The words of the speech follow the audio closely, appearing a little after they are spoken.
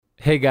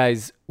Hey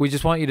guys, we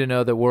just want you to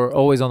know that we're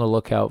always on the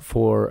lookout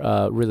for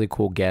really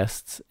cool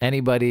guests.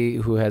 Anybody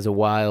who has a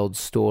wild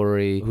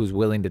story, who's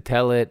willing to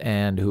tell it,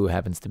 and who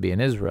happens to be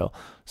in Israel.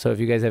 So if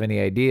you guys have any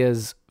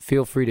ideas,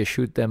 feel free to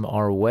shoot them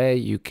our way.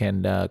 You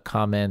can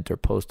comment or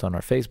post on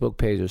our Facebook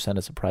page or send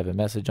us a private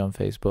message on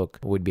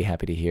Facebook. We'd be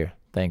happy to hear.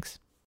 Thanks.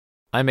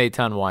 I'm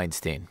Eitan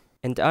Weinstein.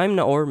 And I'm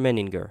Naor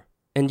Menninger.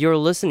 And you're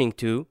listening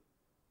to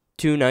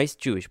Two Nice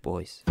Jewish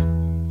Boys.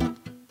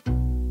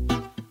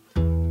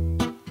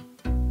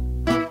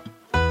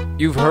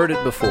 You've heard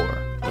it before.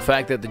 The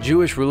fact that the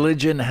Jewish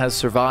religion has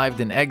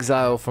survived in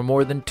exile for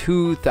more than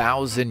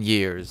 2,000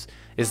 years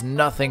is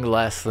nothing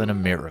less than a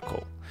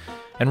miracle.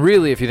 And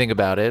really, if you think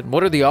about it,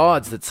 what are the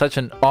odds that such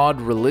an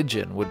odd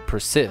religion would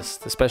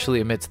persist,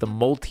 especially amidst the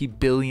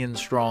multi-billion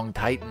strong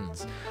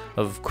titans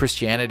of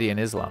Christianity and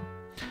Islam?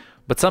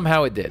 But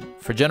somehow it did.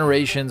 For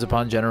generations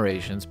upon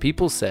generations,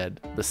 people said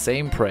the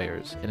same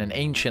prayers in an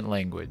ancient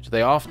language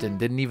they often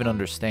didn't even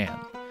understand.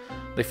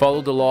 They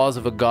followed the laws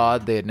of a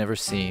God they had never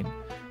seen,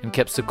 and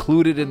kept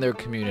secluded in their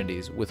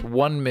communities with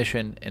one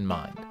mission in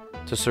mind: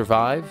 to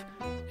survive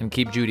and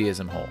keep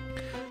Judaism whole.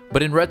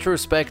 But in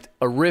retrospect,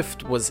 a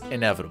rift was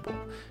inevitable,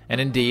 and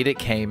indeed it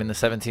came in the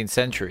 17th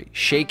century,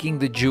 shaking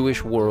the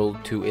Jewish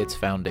world to its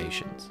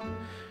foundations.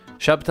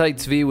 Shabtai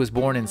Tzvi was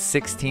born in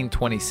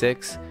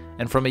 1626,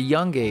 and from a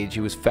young age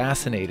he was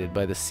fascinated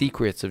by the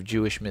secrets of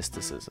Jewish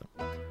mysticism.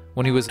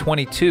 When he was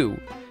 22,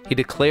 he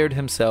declared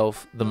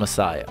himself the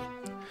Messiah.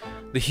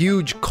 The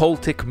huge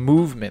cultic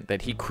movement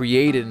that he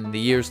created in the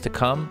years to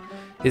come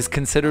is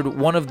considered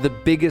one of the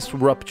biggest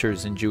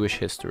ruptures in Jewish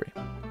history.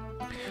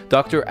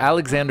 Dr.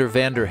 Alexander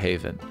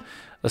Vanderhaven,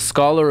 a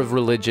scholar of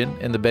religion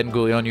in the Ben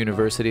Gurion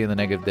University in the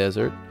Negev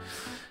Desert,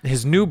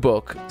 his new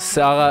book,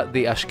 Sarah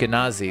the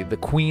Ashkenazi, the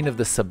Queen of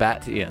the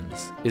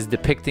Sabbatians, is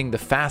depicting the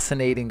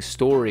fascinating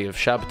story of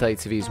Shabtai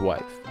Tzvi's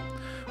wife.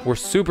 We're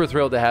super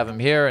thrilled to have him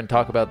here and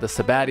talk about the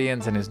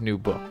Sabbatians and his new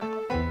book.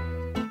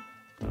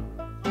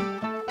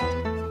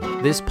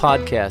 This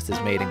podcast is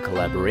made in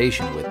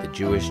collaboration with the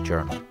Jewish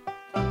Journal.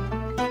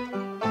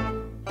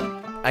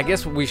 I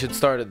guess we should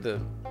start at the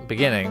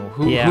beginning.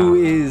 Who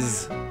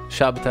is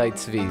Shabtai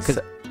Tzvi? Because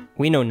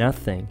we know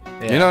nothing.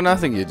 Yeah. You know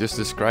nothing, you just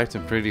described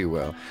him pretty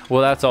well.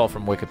 Well, that's all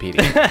from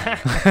Wikipedia.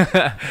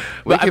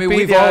 But, I mean,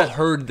 we've all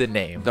heard the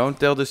name. Don't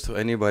tell this to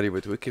anybody,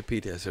 but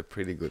Wikipedia is a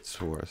pretty good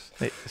source.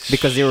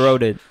 Because you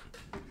wrote it.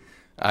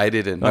 I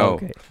didn't. No,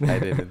 okay. I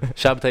didn't.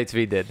 Shabtai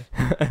Tzvi did.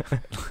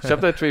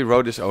 Shabtai Tzvi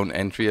wrote his own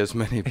entry, as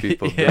many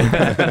people do.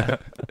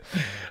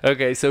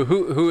 Okay, so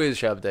who is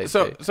Shabtai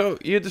Tzvi? So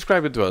you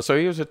described it well. So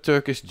he was a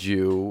Turkish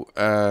Jew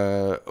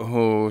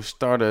who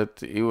started.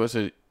 He was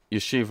a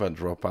yeshiva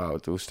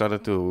dropout who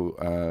started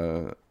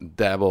to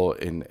dabble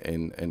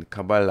in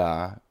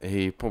Kabbalah.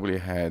 He probably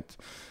had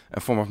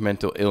a form of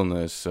mental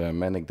illness,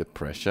 manic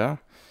depression,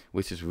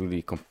 which is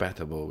really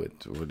compatible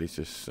with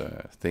religious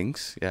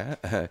things,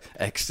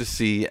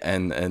 ecstasy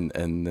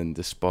and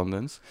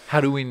despondence.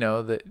 How do we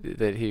know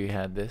that he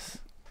had this?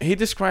 He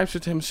describes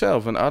it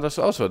himself and others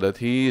also, that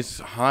he is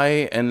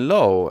high and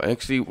low.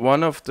 Actually,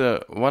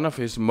 one of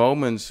his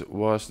moments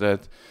was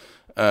that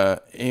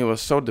he was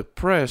so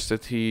depressed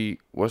that he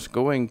was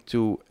going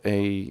to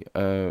a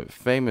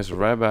famous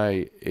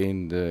rabbi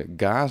in the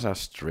Gaza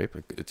Strip.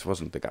 It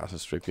wasn't the Gaza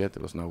Strip yet.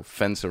 There was no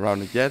fence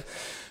around it yet.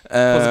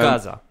 It was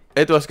Gaza.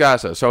 It was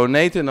Gaza. So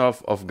Nathan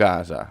of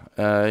Gaza.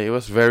 He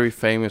was very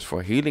famous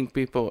for healing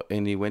people,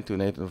 and he went to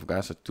Nathan of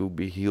Gaza to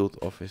be healed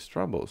of his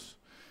troubles.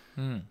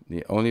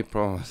 The only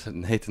problem was that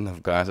Nathan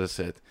of Gaza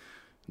said,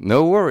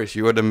 "No worries,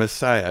 you are the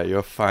Messiah,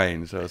 you're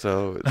fine."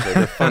 So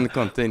the fun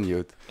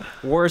continued.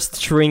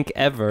 Worst shrink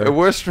ever. The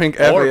worst shrink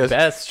ever. Or Yes.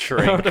 best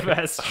shrink. The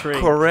best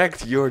shrink.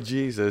 Correct, you're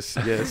Jesus.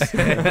 Yes.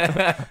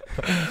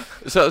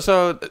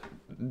 So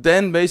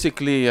then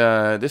basically,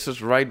 this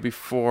was right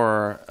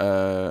before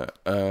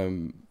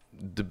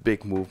the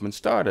big movement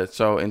started.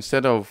 So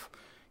instead of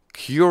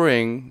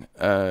curing,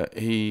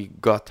 he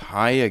got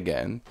high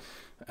again,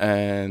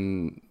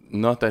 and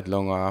not that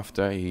long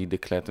after, he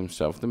declared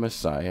himself the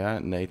Messiah.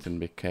 Nathan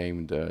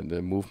became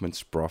the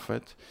movement's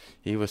prophet.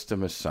 He was the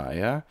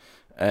Messiah,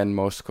 and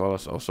most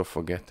scholars also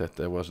forget that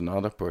there was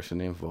another person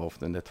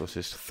involved, and that was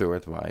his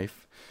third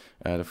wife.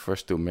 The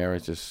first two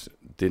marriages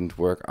didn't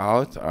work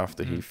out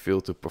after he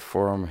failed to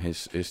perform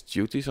his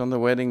duties on the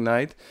wedding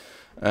night.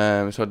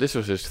 So this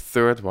was his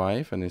third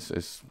wife, and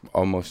is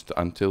almost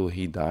until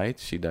he died.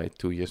 She died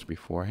 2 years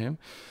before him.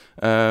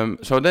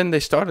 So then they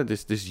started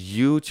this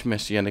huge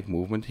messianic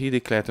movement. He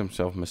declared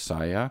himself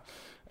Messiah,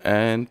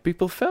 and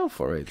people fell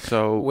for it.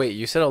 So Wait,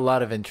 you said a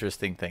lot of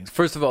interesting things.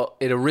 First of all,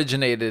 it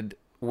actually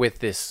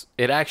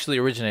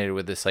originated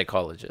with this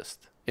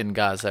psychologist in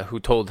Gaza who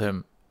told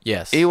him,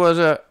 yes. he was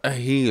a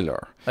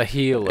healer. A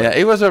healer. Yeah,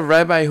 he was a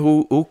rabbi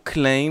who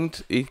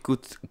claimed he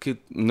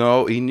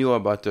he knew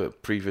about the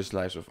previous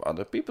lives of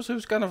other people. So he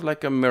was kind of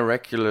like a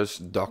miraculous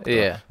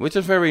doctor, which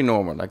is very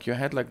normal. Like you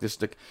had like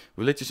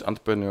religious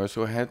entrepreneurs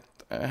who had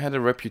a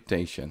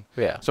reputation.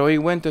 Yeah. So he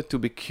wanted to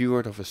be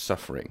cured of his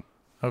suffering.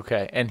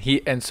 Okay,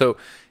 and so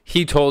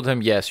he told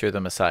him, yes, you're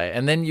the Messiah.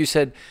 And then you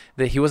said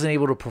that he wasn't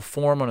able to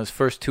perform on his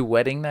first 2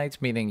 wedding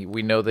nights, meaning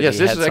we know that Yes,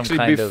 he this had is some actually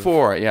kind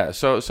before. Yeah,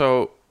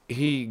 so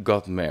he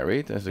got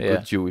married as a Yeah.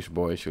 good Jewish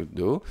boy should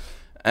do,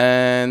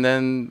 and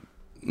then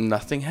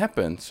nothing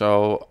happened.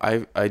 So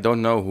I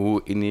don't know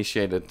who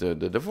initiated the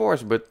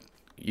divorce, but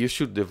you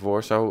should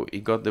divorce. So he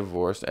got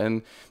divorced,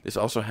 and this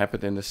also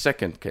happened in the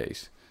second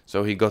case.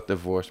 So he got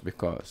divorced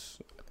because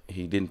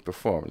he didn't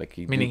perform. Like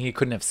he meaning didn't- he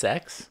couldn't have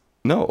sex?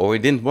 no, or he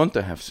didn't want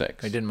to have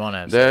sex. He didn't want to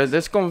have sex.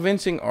 There's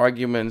convincing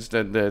arguments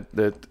that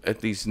at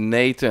least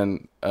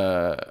Nathan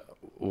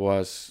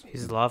was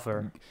His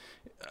lover.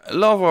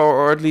 lover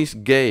or at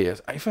least gay.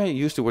 If I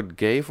use the word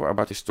gay for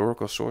about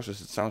historical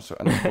sources, it sounds so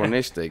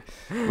anachronistic.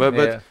 but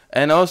Yeah.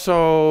 and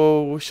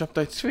also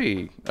Shabtai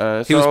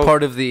Tzvi. He was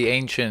part of the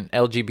ancient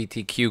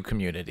LGBTQ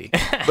community.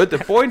 But the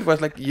point was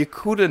like you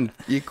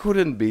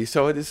couldn't be.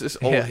 So this is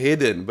all Yeah.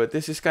 hidden. But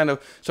this is kind of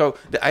so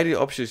the ideal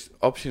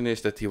option is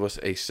that he was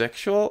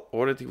asexual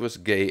or that he was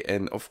gay.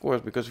 And of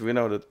course, because we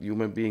know that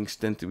human beings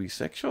tend to be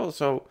sexual,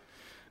 so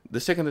the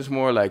second is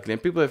more likely.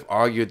 And people have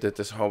argued that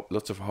there's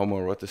lots of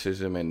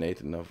homoeroticism in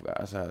Nathan of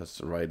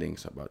Gaza's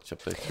writings about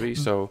chapter 3.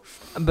 So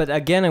But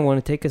again, I want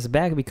to take us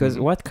back because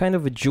Mhm. what kind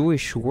of a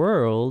Jewish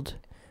world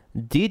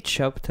did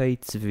Shabtai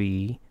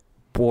Tzvi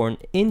born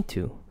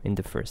into in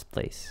the first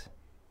place?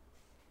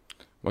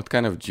 what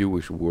kind of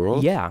Jewish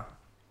world? Yeah.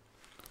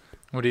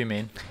 What do you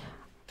mean?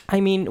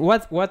 I mean,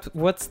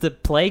 what's the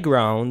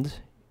playground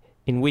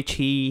in which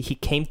he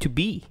came to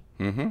be?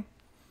 Mm-hmm.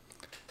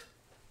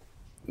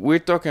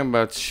 We're talking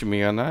about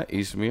Smyrna,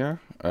 Izmir,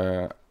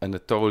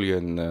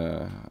 Anatolian,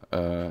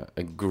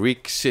 a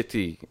Greek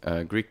city,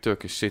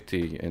 Greek-Turkish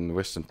city in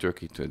Western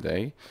Turkey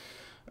today,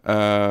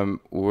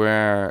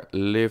 where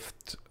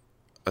lived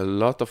a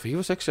lot of, he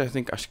was actually, I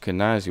think,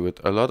 Ashkenazi,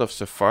 with a lot of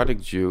Sephardic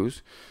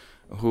Jews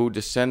who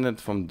descended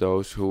from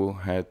those who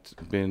had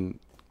been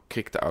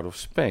kicked out of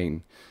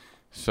Spain.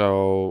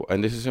 So,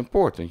 and this is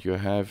important, you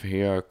have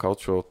here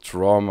cultural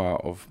trauma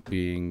of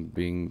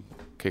being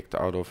kicked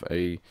out of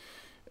a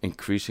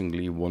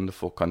increasingly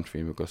wonderful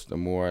country, because the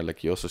more,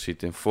 like, you also see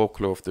it in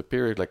folklore of the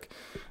period, like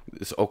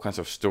there's all kinds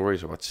of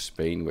stories about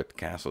Spain with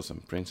castles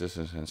and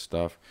princesses and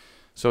stuff.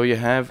 So you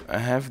have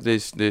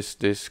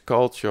this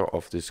culture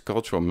of this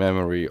cultural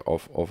memory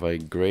of a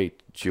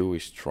great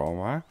Jewish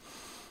trauma.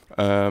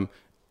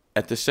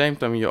 At the same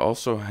time, you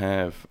also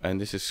have, and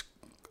this is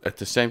at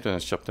the same time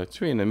as chapter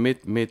 3, in the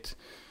mid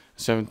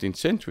 17th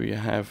century, you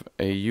have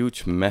a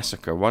huge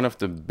massacre, one of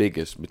the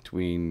biggest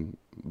between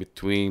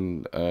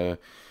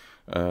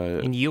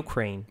In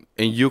Ukraine.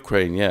 in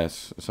Ukraine,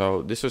 yes.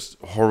 So this was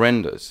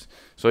horrendous.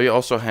 So you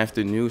also have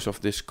the news of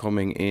this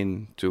coming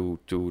in to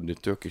the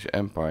Turkish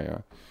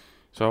Empire.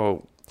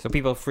 So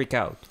people freak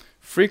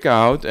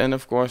out. and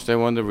of course they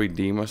want a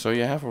redeemer. So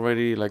you have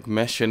already like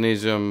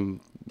Messianism.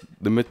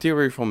 The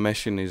material for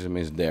Messianism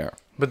is there.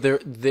 But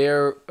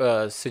their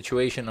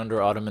situation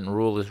under Ottoman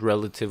rule is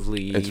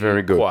relatively It's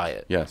very good.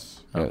 quiet.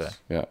 Yes. Okay. Yes.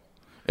 Yeah.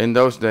 In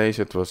those days,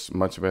 it was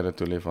much better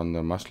to live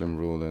under Muslim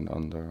rule than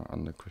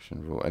under Christian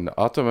rule. And the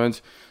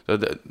Ottomans, so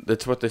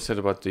that's what they said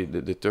about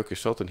the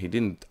Turkish Sultan. He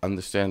didn't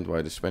understand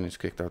why the Spanish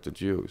kicked out the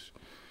Jews.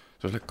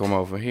 So it's like, come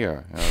over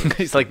here. You know,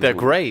 He's like, they're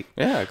great.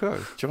 Yeah, go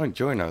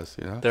join us.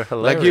 You know, They're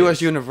hilarious. like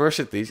U.S.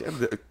 universities.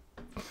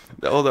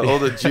 All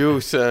the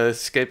Jews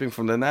escaping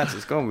from the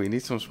Nazis. Come, we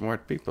need some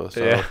smart people.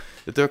 So Yeah.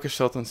 the Turkish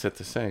Sultan said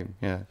the same.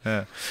 Yeah.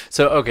 Yeah.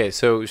 So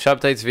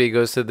Shabtai Tzvi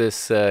goes to this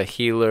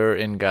healer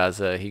in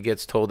Gaza. He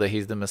gets told that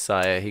he's the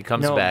Messiah. He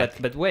comes back.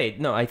 but wait,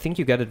 no, I think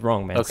you got it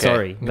wrong, man. Okay.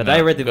 Sorry, but No,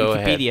 I read the go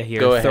Wikipedia ahead. here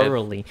Go ahead.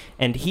 thoroughly,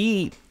 and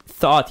he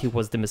thought he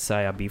was the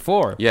Messiah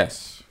before,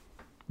 Yes.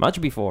 much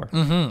before.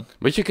 Mm-hmm.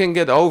 But you can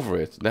get over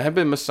it. There have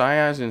been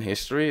messiahs in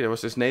history. There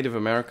was this Native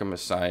American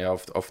messiah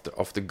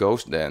of the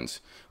ghost dance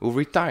who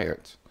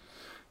retired.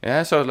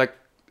 Yeah, so like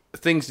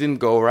things didn't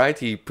go right.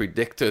 He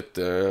predicted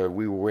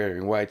we were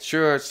wearing white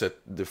shirts that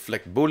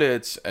deflect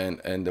bullets,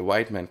 and the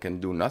white man can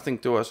do nothing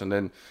to us. And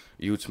then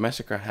a huge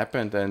massacre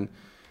happened, and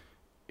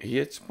he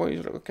at some point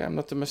was like, okay, I'm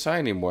not the Messiah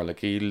anymore. Like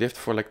he lived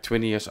for like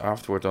 20 years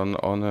afterward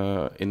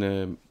in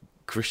a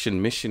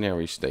Christian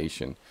missionary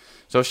station.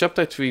 So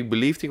Shabtai Tzvi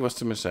believed he was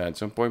the Messiah at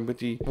some point, but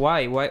he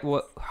Why? What?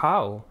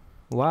 How?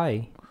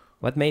 Why?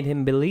 What made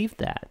him believe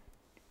that?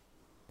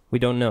 We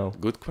don't know.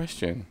 good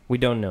question. We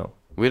don't know.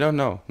 We don't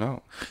know.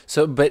 No.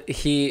 So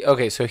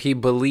he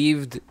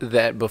believed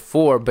that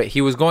before, but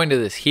he was going to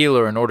this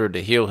healer in order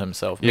to heal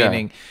himself. Yeah.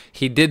 Meaning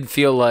he did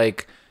feel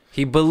like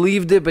he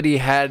believed it, but he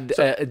had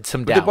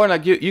some But doubt. the point,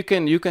 like you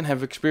can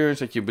have experience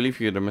that you believe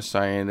you're the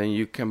Messiah, and then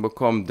you can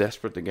become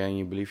desperate again.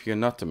 You believe you're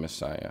not the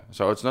Messiah.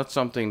 So it's not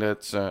something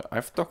that's.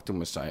 I've talked to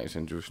messiahs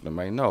in Jerusalem.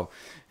 I know,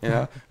 you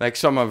know, like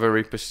some are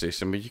very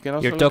persistent, but you can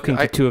also. You're talking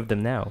to two of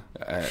them now.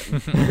 That's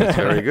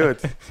very good.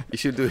 You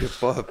should do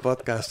a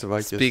podcast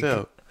about Speak.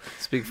 yourself.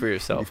 Speak for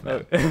yourself,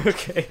 man.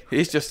 Okay.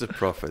 He's just a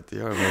prophet.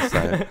 You're a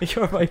Messiah.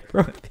 You're my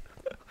prophet.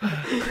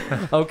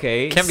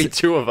 Okay. Can't be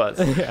two of us.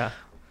 Yeah.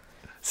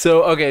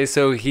 So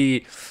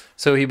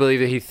So he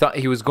believed that he thought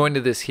he was going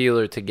to this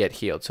healer to get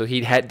healed. So he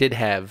did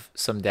have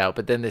some doubt,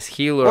 but then this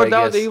healer, Or I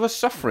doubt guess, that he was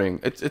suffering.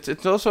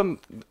 It's also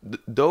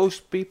those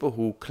people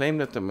who claim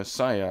that the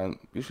Messiah are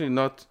usually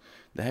not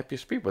the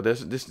happiest people.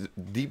 There's this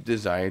deep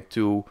desire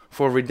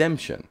for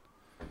redemption.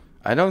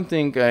 I don't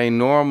think a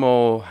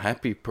normal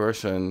happy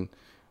person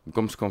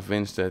becomes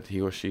convinced that he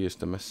or she is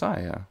the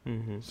Messiah.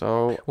 Mm-hmm.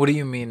 So what do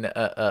you mean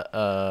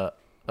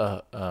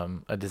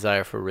a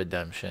desire for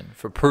redemption,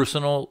 for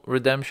personal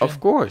redemption? of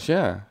course,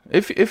 yeah.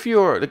 If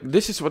you're like,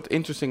 this is what's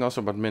interesting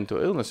also about mental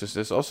illnesses.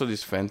 There's also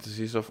these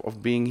fantasies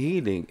of being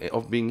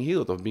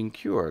healed, of being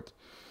cured.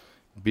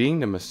 Being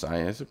the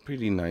Messiah is a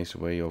pretty nice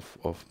way of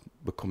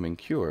becoming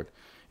cured.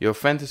 Your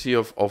fantasy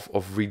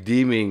of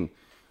redeeming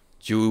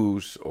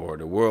Jews or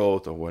the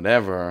world or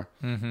whatever,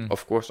 of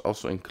course,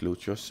 also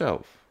includes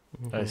yourself.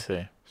 I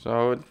see. So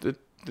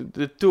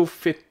the two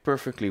fit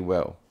perfectly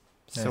well.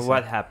 So I see.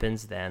 what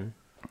happens then?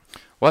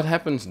 What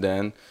happens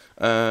then?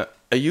 A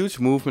huge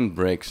movement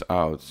breaks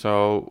out.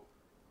 So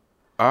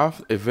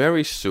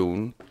very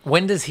soon,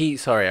 When does he?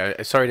 Sorry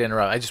to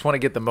interrupt. I just want to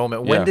get the moment.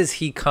 When Yeah. does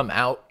he come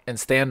out and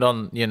stand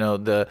on, in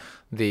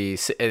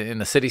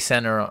the city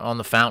center on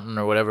the fountain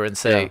or whatever and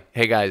say, Yeah.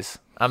 "Hey guys,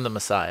 I'm the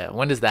Messiah"?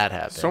 When does that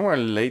happen? somewhere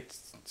late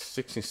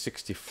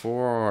 1664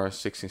 or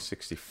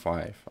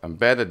 1665. I'm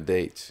bad at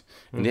dates.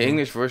 In the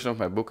English version of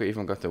my book, I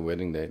even got the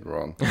wedding date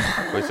wrong,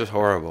 which is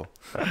horrible.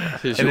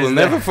 She And will is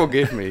never that-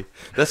 forgive me.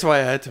 That's why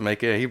I had to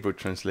make a Hebrew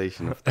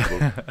translation of the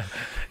book.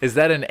 Is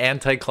that an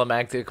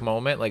anticlimactic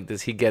moment? Like,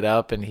 does he get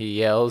up and he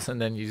yells, and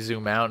then you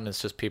zoom out and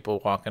it's just people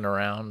walking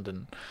around? And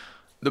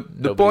The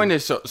Nobody- point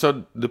is, so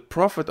the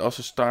prophet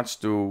also starts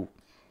to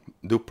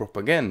do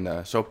propaganda.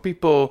 So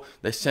people,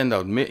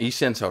 he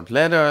sends out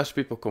letters,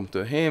 people come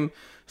to him.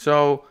 So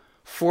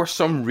for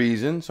some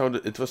reason,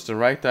 it was the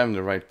right time,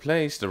 the right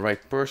place, the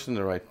right person,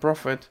 the right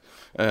prophet,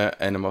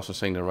 and I'm also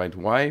saying the right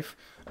wife.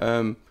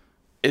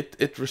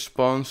 It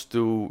responds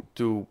to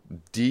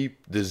deep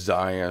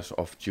desires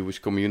of Jewish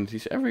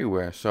communities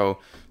everywhere. So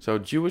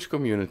Jewish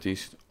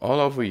communities all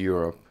over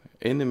Europe,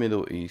 in the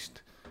Middle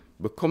East,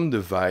 become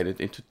divided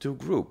into two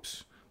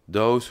groups: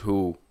 those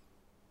who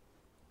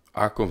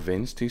are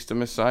convinced he's the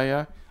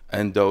Messiah,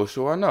 and those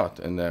who are not,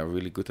 and they're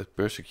really good at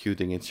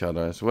persecuting each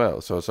other as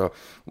well. So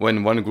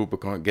when one group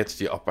gets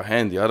the upper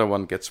hand, the other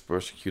one gets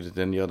persecuted,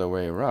 and the other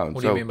way around.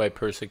 what do you mean by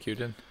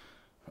persecuted?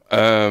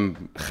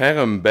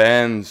 Cherem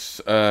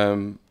bans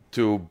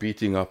to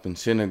beating up in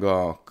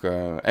synagogue,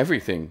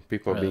 everything.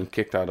 People are Really? being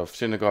kicked out of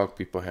synagogue.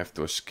 People have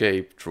to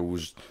escape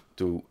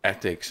to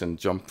attics and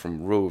jump from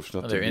roofs.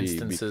 Not Are to there be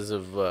instances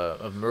of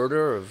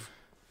murder, of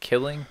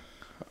killing?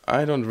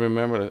 I don't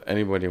remember that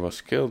anybody was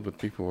killed, but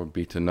people were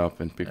beaten up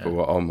and people Yeah.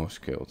 were almost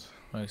killed.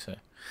 I see.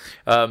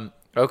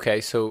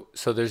 Okay, so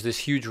there's this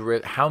huge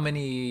rift. How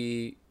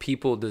many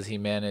people does he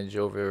manage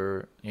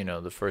over,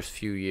 the first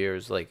few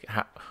years? Like,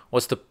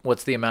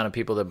 what's the amount of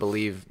people that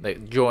believe, that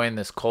join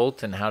this cult,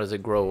 and how does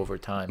it grow over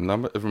time?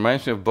 It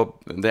reminds me of Bob.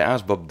 They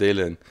asked Bob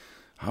Dylan,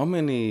 how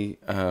many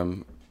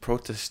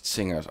protest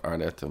singers are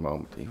there at the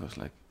moment? He was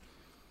like,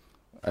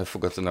 I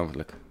forgot the number,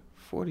 like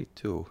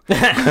 42.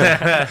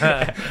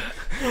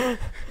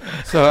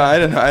 So I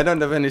don't know. I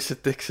don't have any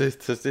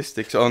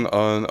statistics on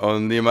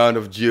the amount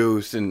of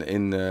Jews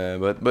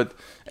but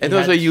it He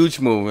was a had- huge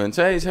movement.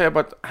 So it's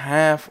about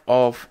half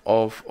of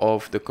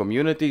the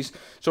communities.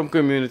 Some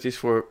communities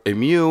were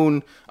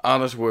immune,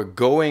 others were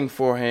going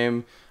for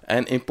him,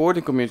 and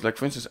important communities like,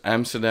 for instance,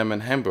 Amsterdam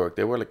and Hamburg.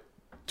 They were like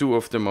two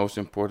of the most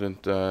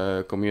important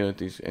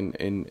communities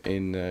in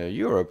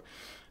Europe,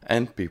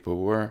 and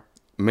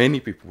many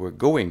people were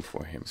going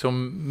for him. So,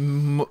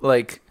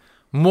 like,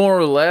 more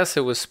or less,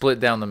 it was split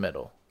down the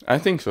middle. I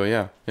think so,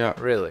 yeah.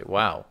 Really?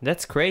 Wow.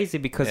 That's crazy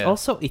because Yeah.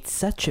 also it's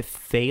such a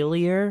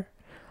failure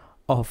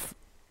of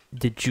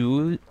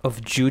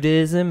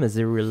Judaism as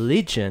a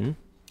religion.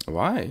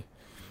 Why?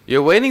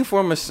 You're waiting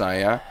for a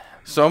Messiah.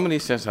 Somebody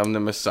says, I'm the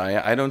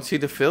Messiah. I don't see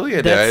the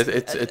failure there.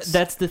 It's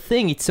That's the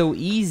thing. It's so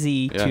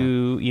easy Yeah.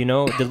 to,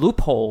 the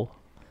loophole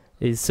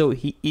is so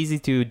easy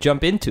to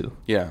jump into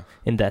yeah.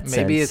 in that sense.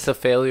 Maybe it's a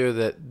failure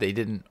that they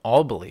didn't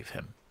all believe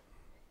him.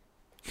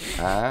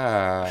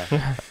 Ah,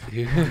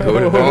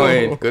 good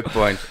point. Good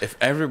point. If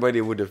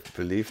everybody would have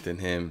believed in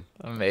him,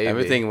 Maybe.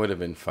 everything would have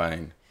been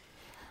fine.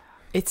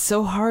 It's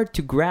so hard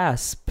to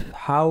grasp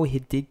how he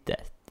did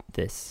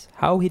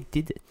how he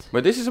did it.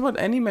 But this is about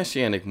any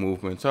messianic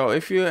movement. So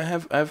if you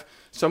have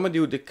somebody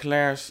who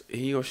declares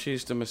he or she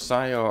is the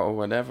Messiah or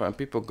whatever, and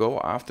people go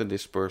after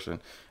this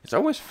person, it's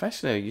always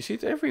fascinating. You see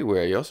it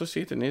everywhere. You also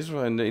see it in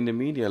Israel and in the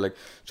media. Like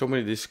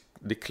somebody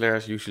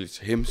declares, usually it's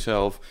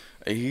himself,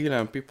 a healer,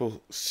 and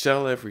people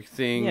sell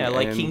everything. Yeah,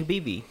 like and King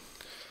Bibi.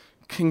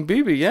 King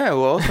Bibi, yeah,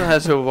 who also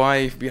has a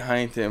wife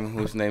behind him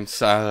who's named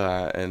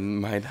Sarah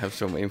and might have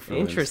some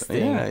influence.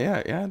 Interesting.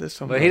 Yeah. There's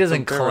some. But he doesn't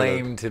some parallel.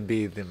 claim to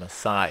be the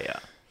Messiah.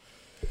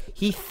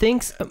 He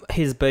thinks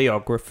his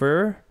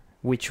biographer,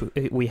 which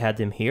we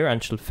had him here,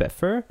 Anshel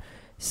Pfeffer,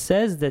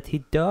 says that he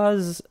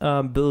does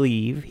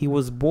believe he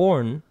was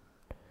born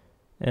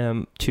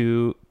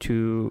to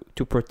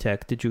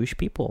protect the Jewish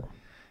people.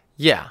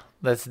 Yeah,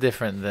 That's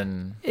different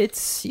than.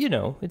 It's,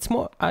 it's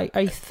more, I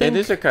think... It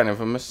is a kind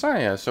of a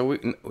Messiah. So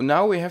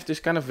now we have this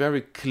kind of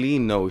very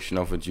clean notion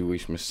of a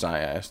Jewish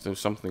Messiah as to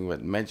something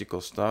with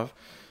magical stuff.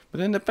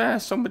 But in the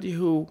past, somebody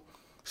who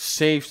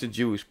saves the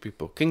Jewish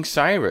people. King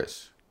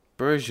Cyrus,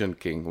 Persian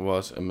king,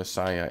 was a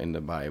Messiah in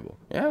the Bible.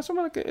 Yeah,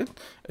 someone like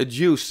a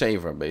Jew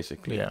saver,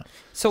 basically. Yeah.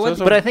 So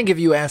But I think if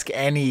you ask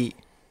any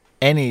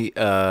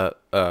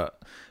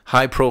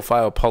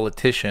high-profile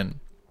politician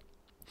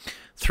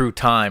through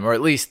time, or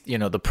at least,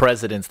 the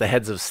presidents, the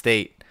heads of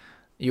state,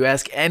 you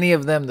ask any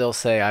of them, they'll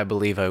say, I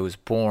believe I was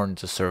born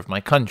to serve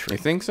my country. You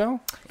think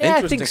so? Yeah,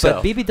 I think so.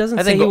 But Bibi doesn't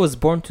I say think he was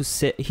born to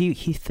say... He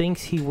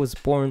thinks he was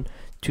born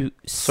to...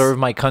 Serve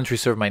my country,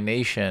 serve my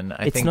nation.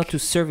 It's not to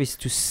serve, it's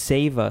to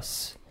save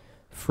us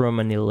from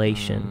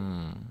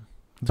annihilation.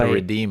 To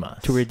redeem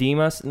us. To redeem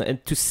us,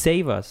 and to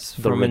save us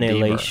The from Redeemer.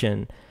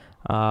 annihilation.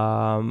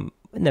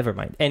 Never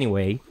mind.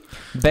 Anyway,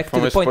 back From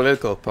to the his point.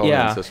 political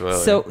opponents as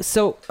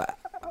well.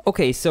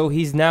 Okay, so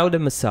he's now the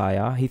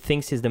Messiah. He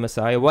thinks he's the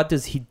Messiah. What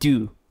does he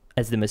do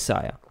as the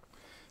Messiah?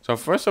 So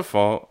first of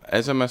all,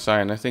 as a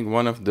Messiah, and I think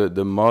one of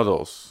the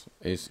models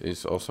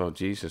is also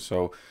Jesus.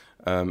 So,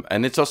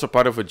 and it's also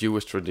part of a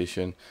Jewish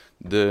tradition,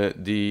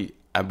 the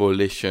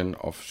abolition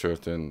of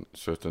certain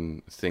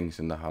things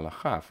in the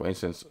halakha. For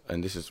instance,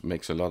 and this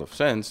makes a lot of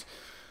sense,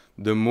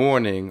 the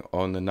morning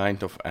on the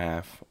 9th of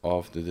Av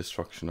of the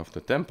destruction of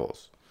the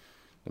temples,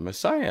 the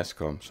Messiah has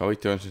come, so he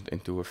turns it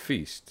into a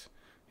feast.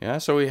 Yeah,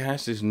 so he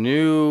has this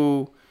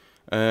new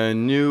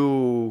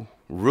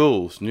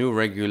rules, new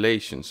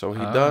regulations. So he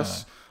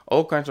does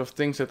all kinds of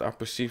things that are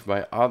perceived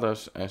by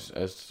others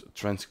as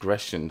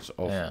transgressions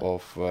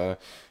of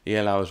he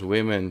allows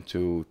women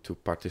to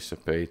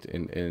participate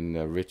in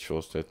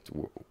rituals that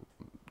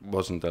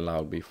wasn't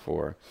allowed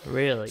before.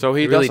 Really? So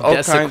he really does all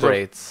kinds of...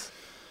 desecrates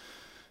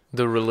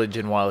the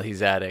religion while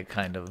he's at it,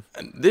 kind of.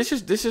 And this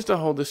is the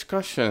whole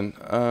discussion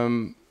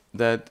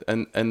that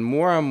and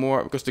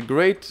more, because the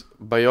great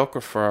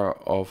biographer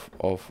of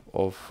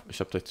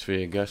Shabtai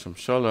Tzvi, Gershom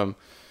Sholem,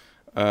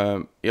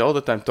 he all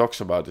the time talks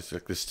about this,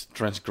 like this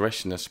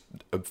transgression as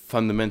a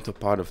fundamental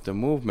part of the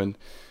movement.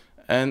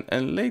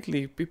 And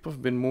lately, people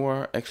have been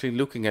more actually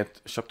looking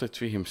at Shabtai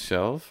Tzvi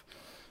himself,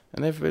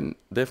 and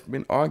they've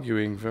been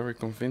arguing very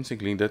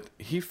convincingly that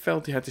he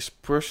felt he had this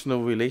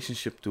personal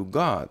relationship to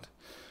God.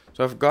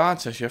 So if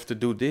God says you have to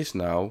do this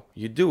now,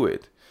 you do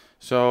it.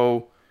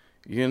 So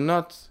you're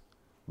not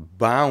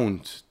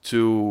bound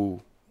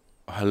to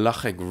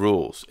halachic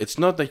rules. It's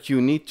not that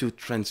you need to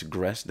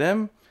transgress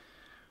them,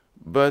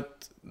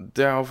 but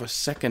they're of a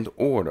second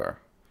order.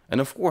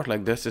 And of course,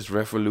 like there's this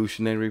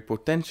revolutionary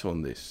potential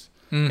in this.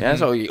 Mm-hmm. Yeah,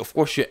 so of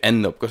course you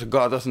end up, because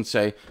God doesn't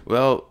say,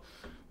 well,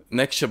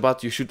 next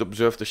Shabbat you should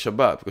observe the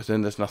Shabbat, because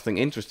then there's nothing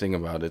interesting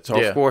about it. So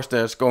of course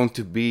there's going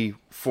to be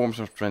forms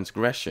of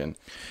transgression.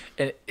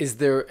 And is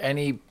there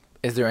any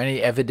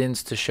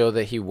evidence to show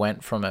that he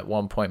went from at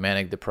one point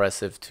manic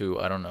depressive to,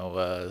 I don't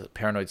know,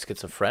 paranoid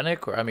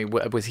schizophrenic? Or I mean,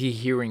 was he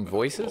hearing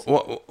voices?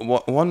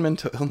 One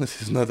mental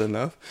illness is not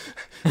enough.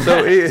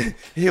 So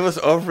he was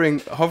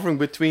hovering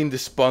between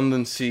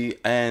despondency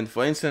and,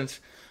 for instance,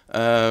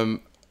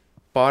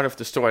 part of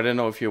the story, I don't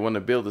know if you want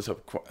to build this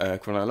up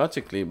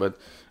chronologically, but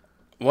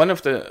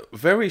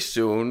very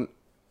soon,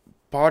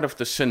 part of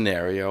the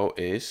scenario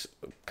is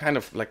kind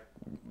of like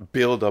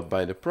build up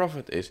by the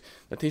prophet is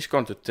that he's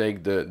going to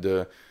take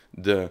the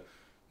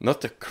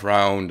not the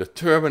crown, the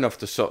turban of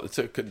the sultan.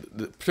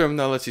 The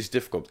terminology is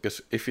difficult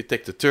because if you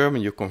take the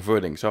turban, you're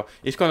converting. So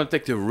he's going to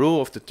take the rule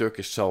of the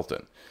Turkish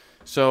sultan.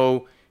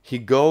 So he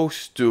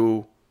goes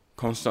to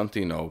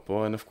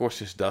Constantinople, and of course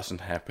this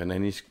doesn't happen,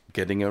 and he's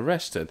getting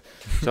arrested.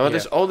 So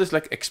there's all this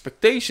like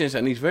expectations,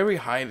 and he's very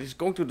high. He's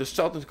going to the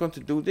sultan, he's going to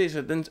do this,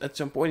 and then at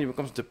some point he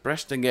becomes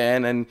depressed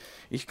again, and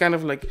he's kind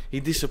of like he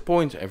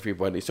disappoints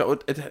everybody. So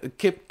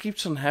it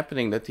keeps on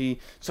happening that he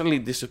suddenly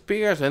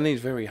disappears, and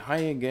he's very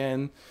high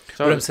again.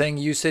 So But I'm saying,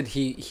 you said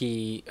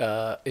he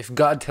if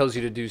God tells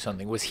you to do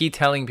something, was he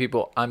telling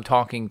people, I'm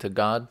talking to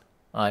God?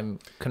 I'm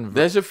convinced.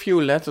 There's a few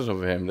letters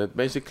of him that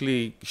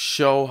basically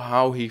show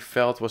how he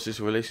felt was his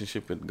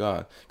relationship with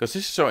God. Because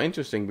this is so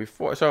interesting.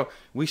 So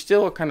we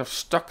still are kind of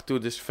stuck to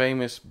this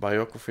famous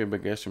biography by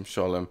Gershom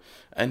Sholem.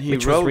 And he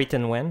Which wrote... was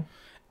written when?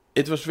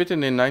 It was written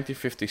in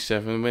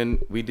 1957 when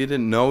we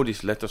didn't know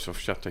these letters of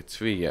Shabtai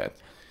Tzvi yet.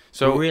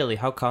 So really?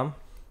 How come?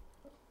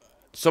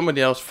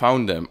 somebody else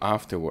found them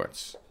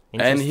afterwards.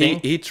 And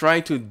he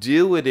tried to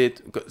deal with it.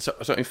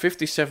 So in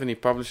 1957 he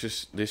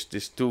publishes this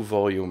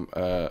 2-volume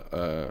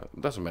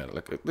doesn't matter,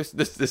 like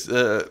this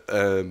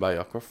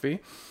biography,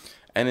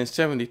 and in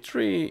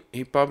 1973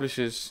 he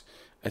publishes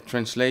a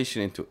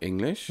translation into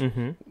English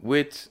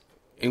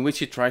in which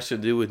he tries to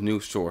deal with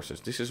new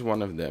sources. This is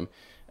one of them,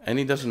 and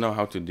he doesn't know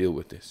how to deal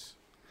with this.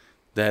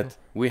 That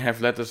we have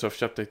letters of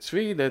Shabtai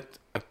Tzvi that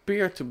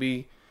appear to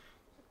be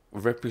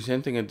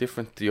representing a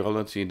different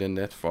theology than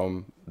that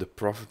from the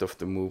prophet of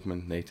the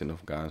movement, Nathan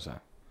of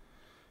Gaza.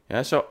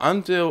 Yeah, so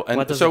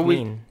what does it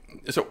mean?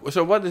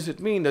 So what does it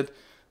mean? That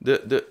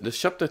the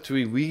Shabtai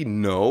Tzvi we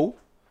know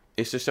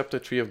is the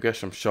Shabtai Tzvi of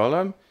Gershom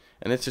Sholem,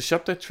 and it's a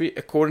chapter 3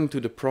 according to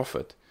the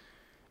prophet.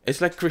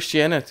 It's like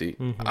Christianity.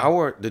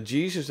 The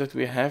Jesus that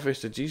we have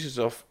is the Jesus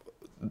of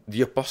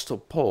the Apostle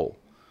Paul.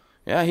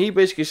 Yeah, he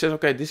basically says,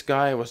 okay, this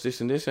guy was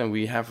this and this, and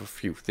we have a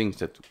few things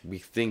that we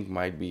think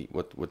might be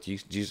what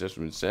Jesus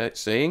was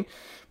saying,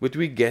 but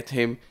we get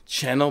him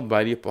channeled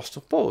by the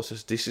Apostle Paul.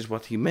 Says this is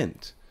what he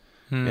meant.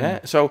 Yeah.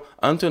 So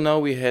until now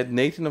we had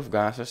Nathan of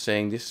Gaza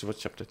saying this is what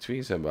chapter 3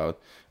 is about,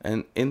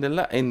 and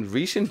in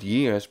recent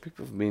years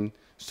people have been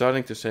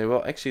starting to say,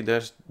 well, actually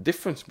there's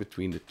difference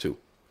between the two.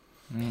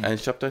 And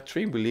chapter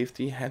 3 believed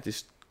he had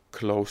this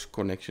close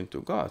connection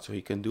to God, so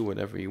he can do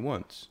whatever he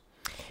wants.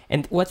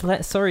 And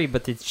sorry,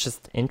 but it's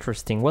just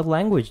interesting. What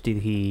language did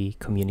he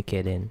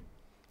communicate in?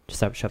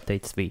 Chapter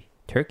 3.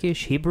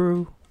 Turkish,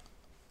 Hebrew?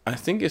 I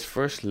think his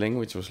first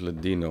language was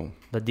Ladino.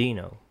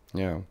 Ladino.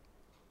 Yeah.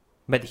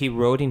 But he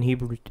wrote in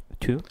Hebrew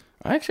too?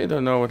 I actually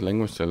don't know what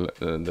language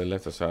the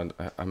letters are.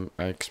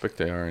 I expect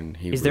they are in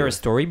Hebrew. Is there a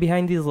story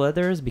behind these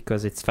letters?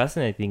 Because it's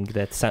fascinating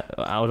that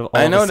out of all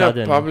I know of a sudden...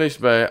 they're published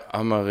by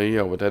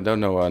Amarillo, but I don't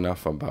know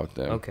enough about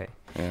them. Okay.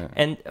 Yeah.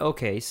 And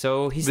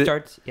so he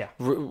starts... Yeah.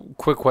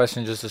 Quick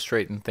question just to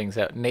straighten things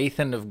out.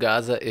 Nathan of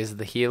Gaza is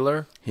the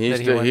healer? He's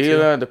the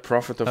healer, the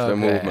prophet of the Okay,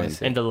 movement.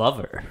 And the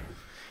lover.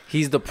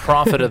 He's the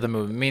prophet of the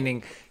movement,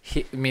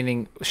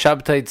 meaning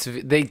Shabtai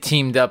Tzvi, they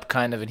teamed up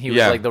kind of, and he was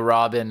Yeah, like the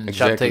Robin, and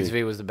exactly. Shabtai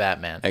Tzvi was the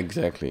Batman.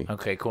 Exactly.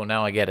 Okay, cool.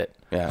 Now I get it.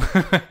 Yeah.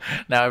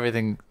 Now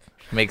everything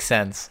makes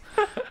sense.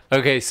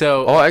 Okay,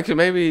 so... Oh, actually,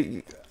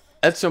 maybe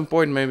at some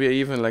point, maybe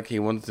even like he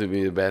wanted to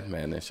be the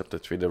Batman in chapter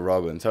 3, the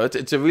Robin. So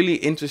it's a really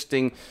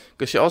interesting,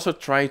 because she also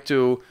tried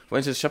to, for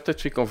instance, chapter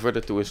 3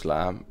 converted to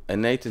Islam,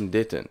 and Nathan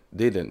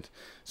didn't.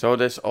 So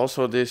there's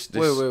also this...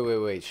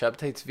 Wait.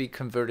 Shabtai Tzvi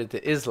converted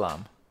to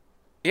Islam.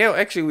 Yeah,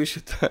 actually, we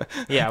should...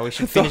 Yeah, we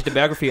should finish the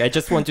biography. I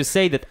just want to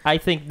say that I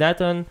think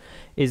Nathan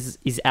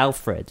is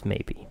Alfred,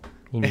 maybe.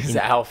 Is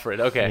Alfred,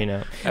 okay. You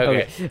know.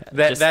 Okay.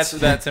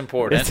 That's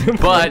important. It's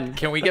important. But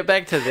can we get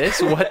back to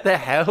this? What the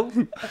hell?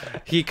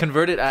 He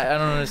converted? I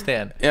don't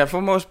understand. Yeah,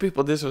 for most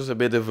people, this was a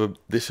bit of a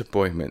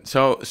disappointment.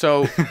 So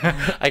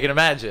I can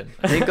imagine.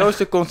 he goes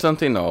to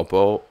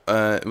Constantinople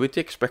with the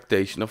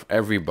expectation of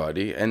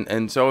everybody.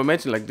 And so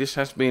imagine, like, this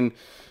has been...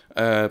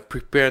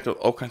 prepared with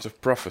all kinds of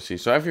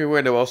prophecies. So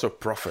everywhere there were also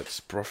prophets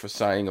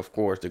prophesying, of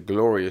course, the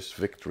glorious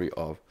victory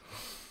of.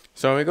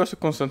 So he goes to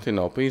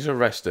Constantinople, he's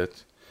arrested,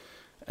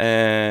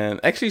 and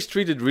actually he's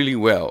treated really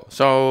well.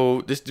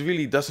 So this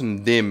really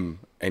doesn't dim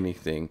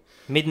anything.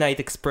 Midnight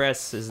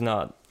Express is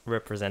not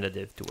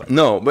representative to what.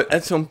 No, but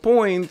at some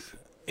point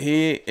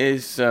he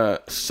is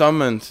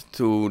summoned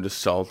to the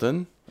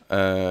Sultan.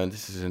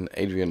 This is in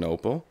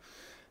Adrianople,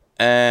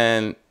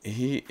 and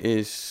he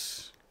is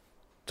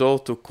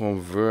told to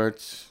convert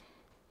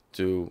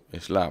to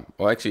Islam.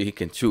 Well, actually, he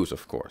can choose,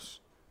 of course.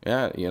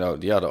 Yeah,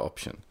 the other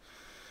option.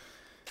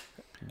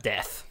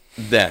 Death.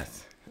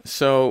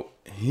 So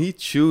he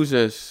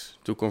chooses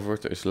to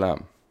convert to Islam.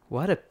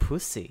 What a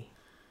pussy.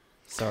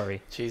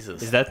 Sorry.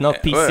 Jesus. Is that not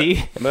PC?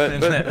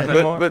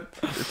 But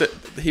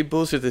he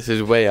bullshitted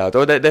his way out.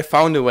 Or they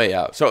found a way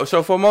out.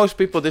 So for most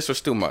people, this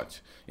was too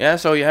much. Yeah,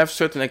 so you have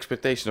certain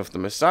expectation of the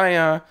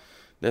Messiah.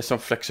 There's some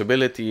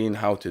flexibility in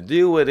how to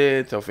deal with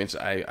it. For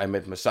instance, I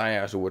met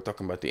messiahs who were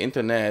talking about the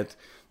internet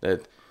that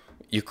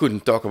you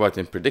couldn't talk about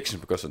in predictions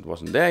because it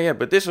wasn't there yet.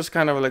 But this was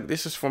kind of like,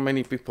 this is for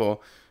many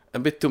people a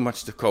bit too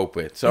much to cope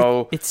with.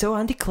 So it's so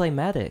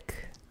anticlimactic.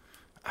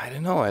 I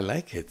don't know. I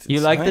like it. You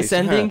It's like nice, this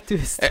ending yeah. to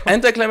his story?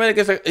 Anticlimactic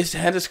is like his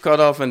head is cut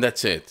off and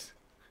that's it.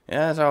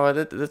 Yeah, so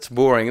that's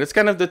boring. That's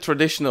kind of the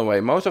traditional way.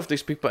 Most of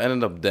these people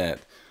ended up dead.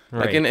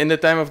 Like in the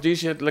time of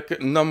Jesus, you had like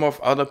a number of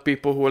other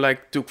people who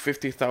like took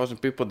 50,000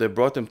 people. They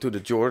brought them to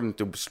the Jordan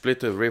to split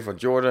the river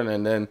Jordan,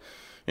 and then,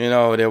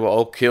 they were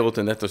all killed,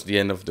 and that was the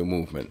end of the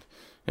movement.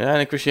 Yeah,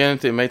 and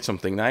Christianity made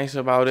something nice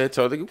about it.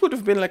 So it would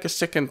have been like a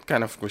second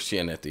kind of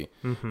Christianity.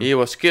 Mm-hmm. He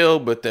was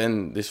killed, but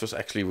then this was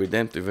actually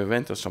redemptive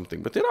event or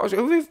something. But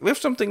we have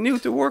something new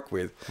to work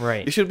with.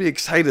 Right. You should be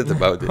excited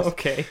about this.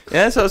 Okay.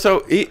 Yeah.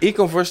 So he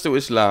converts to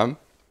Islam,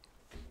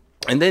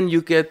 and then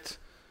you get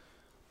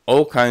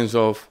all kinds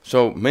of...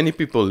 So many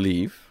people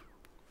leave.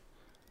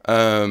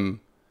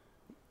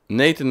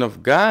 Nathan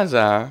of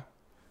Gaza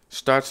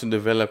starts to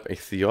develop a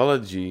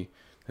theology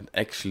that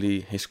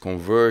actually his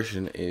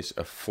conversion is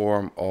a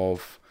form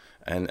of...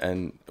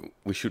 And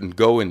we shouldn't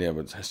go in there,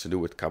 but it has to do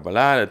with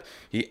Kabbalah, that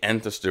he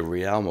enters the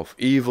realm of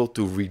evil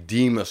to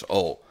redeem us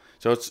all.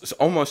 So it's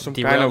almost some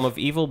the kind realm of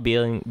evil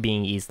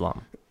being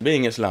Islam.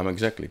 Being Islam,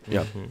 exactly.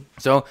 Yeah. Mm-hmm.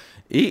 So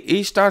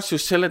he starts to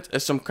sell it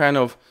as some kind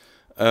of...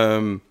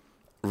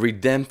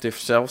 redemptive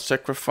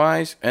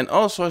self-sacrifice, and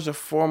also as a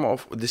form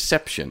of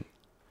deception.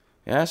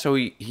 Yeah, so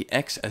he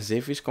acts as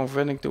if he's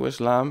converting to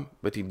Islam,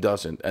 but he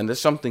doesn't. And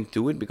there's something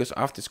to it, because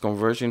after his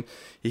conversion,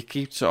 he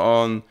keeps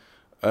on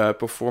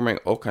performing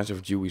all kinds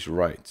of Jewish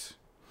rites.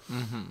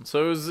 Mm-hmm. So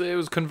it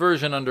was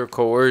conversion under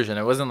coercion.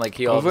 It wasn't like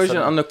he all of a Conversion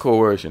sudden... under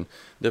coercion.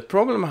 The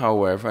problem,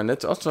 however, and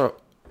that's also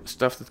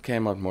stuff that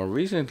came out more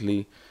recently,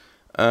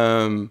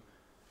 Shabtai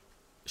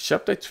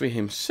Tzvi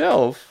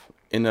himself,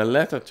 in a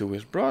letter to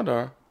his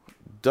brother,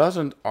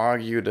 doesn't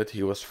argue that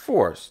he was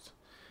forced.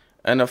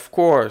 And of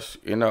course,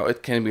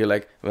 it can be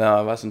like, well,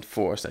 I wasn't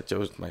forced, I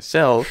chose it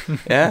myself.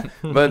 Yeah.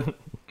 But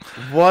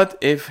what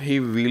if he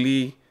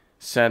really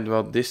said,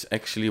 well, this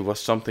actually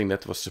was something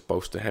that was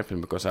supposed to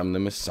happen because I'm the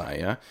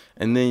Messiah?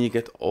 And then you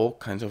get all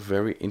kinds of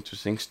very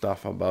interesting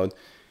stuff about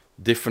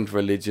different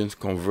religions,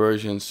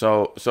 conversions.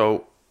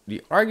 So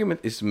the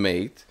argument is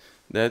made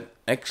that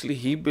actually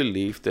he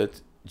believed that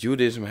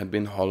Judaism had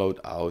been hollowed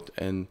out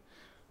and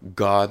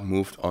God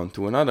moved on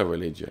to another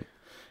religion.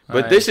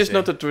 But this is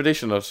not a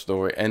traditional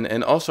story,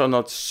 and also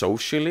not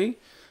socially.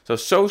 So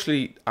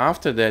socially,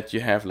 after that, you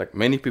have like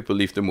many people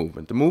leave the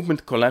movement. The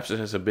movement collapses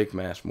as a big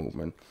mass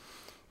movement.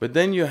 But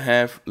then you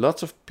have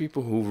lots of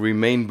people who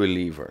remain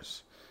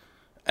believers.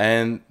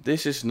 And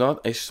this is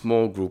not a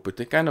small group, but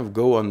they kind of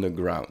go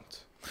underground.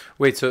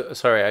 Wait, so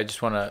sorry, I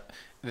just want to...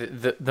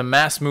 The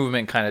mass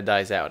movement kind of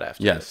dies out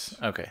after Yes.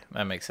 this. Okay,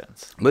 that makes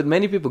sense. But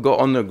many people go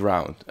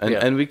underground.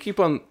 And we keep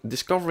on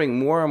discovering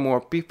more and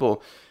more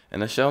people.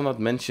 And I shall not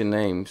mention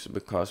names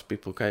because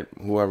people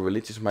who are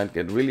religious might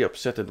get really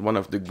upset that one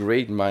of the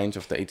great minds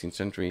of the 18th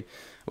century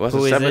was Who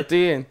a is it?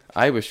 Sabbatean,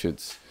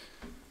 Eibeshütz.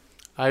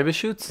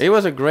 Eibeshütz? He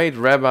was a great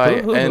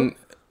rabbi, Who? and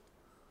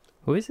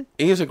Who is it?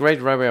 he was a great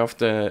rabbi of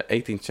the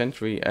 18th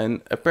century,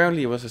 and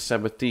apparently he was a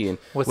Sabbatean.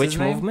 What's Which his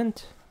name?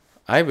 movement?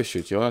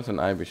 Eibeshütz, Jonathan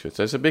Eibeshütz.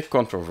 There's a big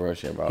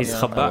controversy about He's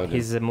it.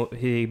 Chabad.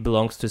 He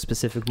belongs to a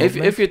specific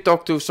movement. If you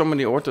talk to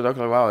somebody Orthodox,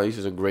 like, wow,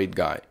 he's a great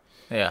guy.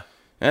 Yeah.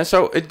 And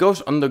so it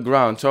goes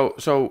underground.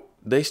 So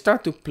they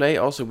start to play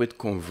also with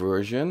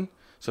conversion.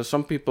 So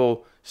some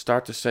people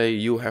start to say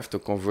you have to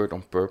convert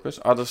on purpose.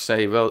 Others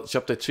say, well,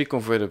 chapter 3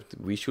 converted,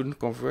 we shouldn't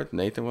convert.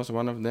 Nathan was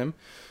one of them.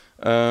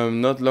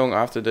 Not long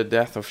after the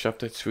death of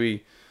chapter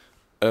 3,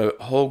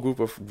 a whole group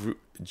of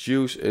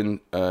Jews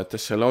in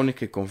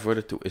Thessaloniki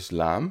converted to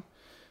Islam.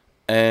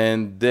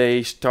 And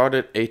they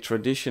started a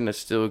tradition that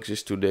still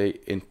exists today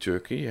in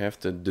Turkey. You have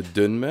the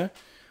Dönme,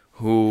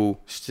 who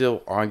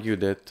still argue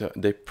that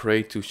they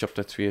pray to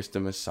chapter 3 as the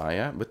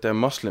Messiah, but they're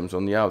Muslims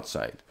on the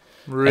outside.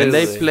 Really? And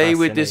they play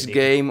with this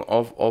Fascinating. game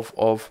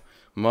of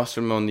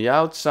Muslim on the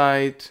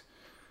outside.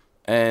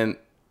 And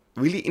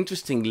really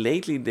interesting,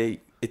 lately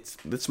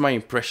that's my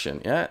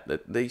impression, yeah,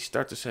 that they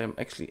start to say,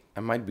 I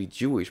might be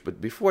Jewish,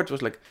 but before it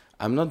was like,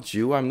 I'm not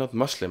Jew, I'm not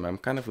Muslim, I'm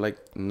kind of like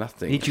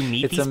nothing. Did you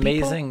meet It's these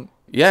amazing.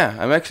 Yeah,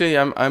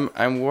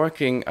 I'm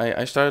working.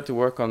 I started to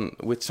work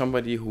with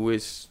somebody who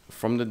is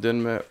from the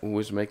Dönme, who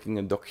is making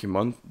a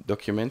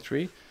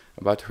documentary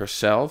about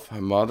herself,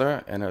 her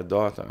mother, and her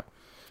daughter.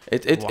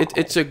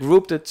 It's a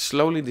group that's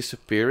slowly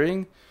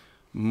disappearing.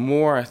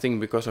 More, I think,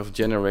 because of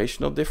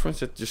generational difference.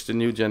 That just the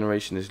new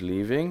generation is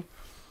leaving,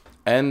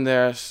 and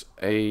there's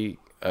in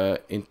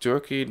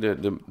Turkey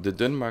the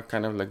Dönme are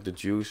kind of like the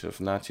Jews of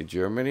Nazi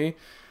Germany.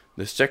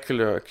 The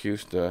secular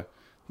accuse the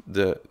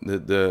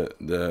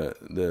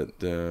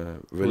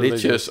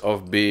religious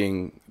of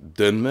being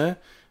Dönme,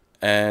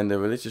 and the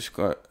religious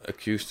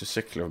accuse the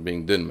secular of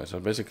being Dönme. So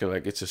basically,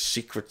 like, it's a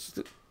secret,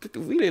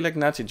 really like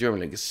Nazi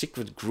Germany, like a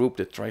secret group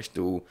that tries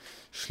to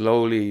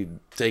slowly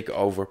take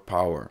over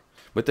power.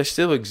 But they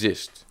still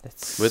exist.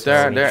 But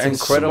they're in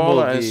incredible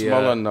smaller and the,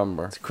 smaller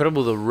number. It's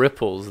incredible the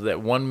ripples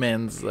that one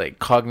man's like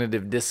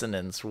cognitive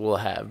dissonance will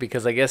have,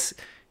 because I guess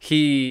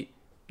he,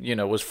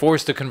 was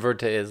forced to convert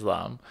to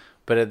Islam,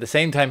 but at the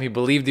same time he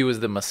believed he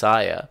was the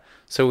Messiah.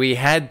 So he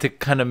had to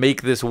kind of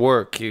make this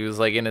work. He was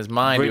like, in his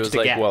mind, Bridge he was the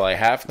like, gap. well,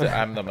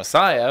 I'm the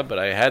Messiah, but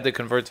I had to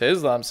convert to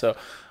Islam. So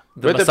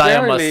the But Messiah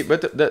apparently,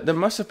 must... there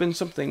must have been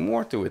something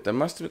more to it. There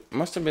must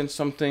have been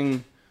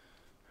something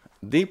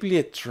deeply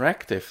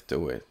attractive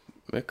to it.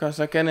 Because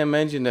I can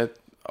imagine that,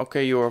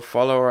 okay, you're a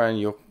follower and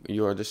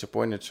you're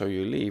disappointed, so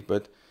you leave.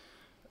 But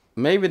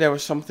maybe there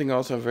was something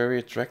also very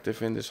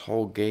attractive in this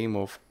whole game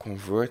of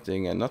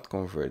converting and not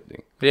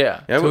converting.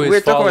 Yeah, Yeah, to his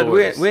we're talking about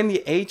followers. we're in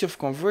the age of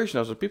conversion.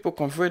 Also, people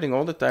converting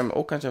all the time,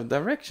 all kinds of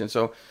directions.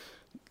 So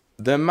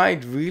there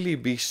might really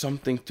be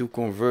something to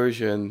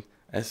conversion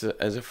as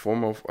a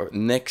form of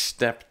next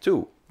step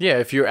too. Yeah,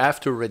 if you're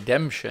after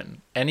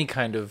redemption, any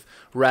kind of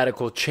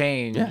radical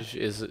change Yeah.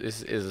 is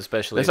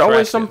especially There's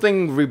always attractive.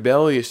 something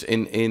rebellious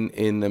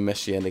in the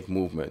messianic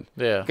movement.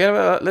 Yeah. Okay,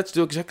 well, let's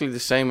do exactly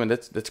the same, and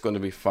that's going to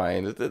be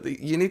fine.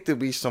 You need to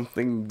be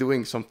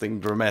doing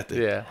something dramatic.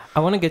 Yeah. I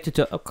want to get to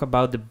talk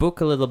about the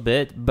book a little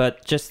bit,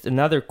 but just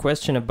another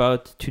question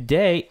about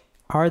today.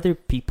 Are there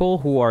people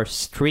who are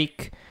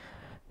strict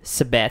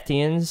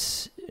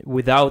Sabbatians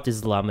without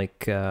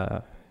Islamic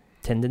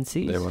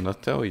tendencies? They will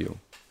not tell you.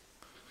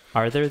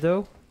 Are there,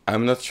 though?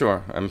 I'm not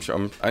sure.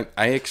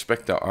 I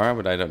expect there are,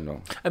 but I don't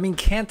know. I mean,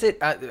 can't it,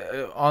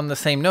 on the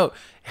same note,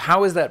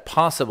 how is that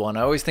possible? And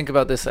I always think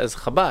about this as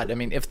Chabad. I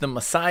mean, if the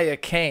Messiah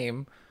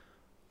came,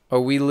 are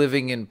we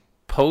living in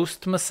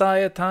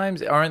post-Messiah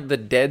times? Aren't the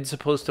dead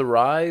supposed to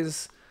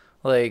rise?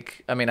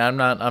 Like, I mean, I'm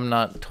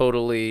not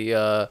totally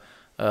up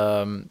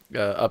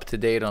to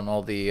date on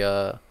all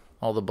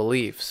the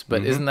beliefs,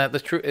 but isn't that the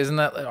truth?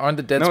 Aren't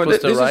the dead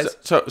supposed to rise?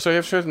 So you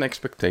have certain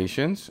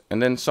expectations,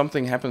 and then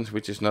something happens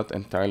which is not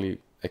entirely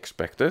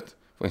expected.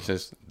 For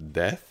instance,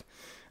 death,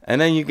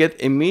 And then you get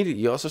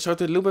immediately, you also saw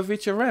the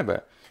Lubavitcher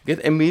Rebbe.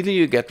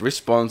 You get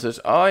responses.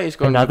 Oh, he's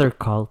going Another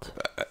cult.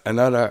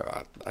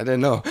 another, I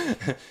don't know.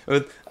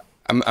 But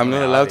I'm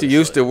not allowed to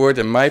use the word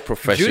in my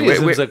profession.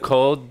 Judaism's a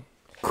cult.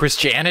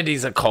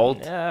 Christianity's a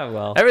cult. Yeah,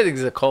 well.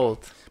 Everything's a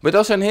cult. But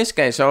also in his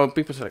case, so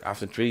people say like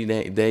after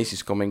 3 days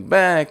he's coming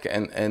back,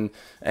 and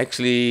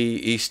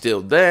actually he's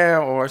still there,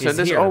 or so He's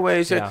there's here.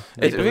 always Yeah,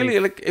 it's they really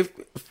like if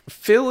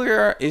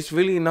failure is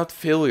really not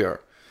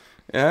failure,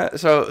 yeah.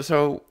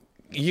 So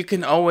you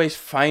can always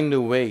find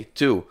a way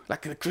too.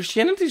 Like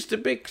Christianity is the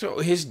big. So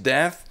his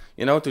death,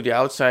 to the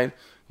outside.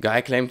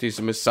 Guy claimed he's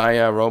the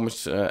Messiah.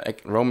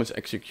 Romans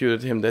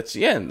executed him. That's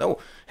the end. No,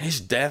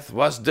 his death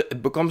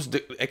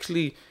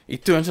actually he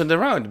turns it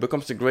around. It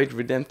becomes the great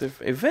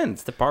redemptive event.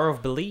 It's the power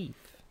of belief.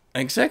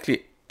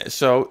 Exactly.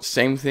 So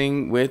same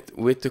thing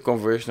with the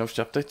conversion of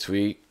chapter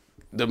 3.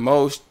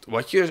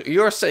 What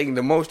you're saying,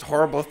 the most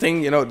horrible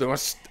thing, the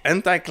most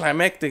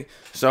anticlimactic.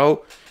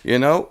 So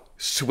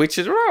switch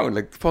it around.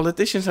 Like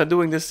politicians are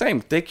doing the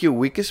same. Take your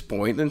weakest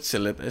point and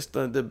sell it as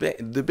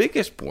the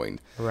biggest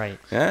point. Right.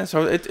 Yeah.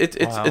 So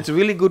it's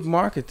really good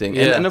marketing.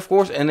 Yeah. And of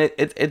course,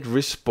 it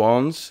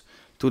responds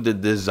to the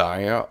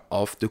desire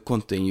of to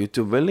continue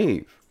to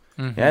believe.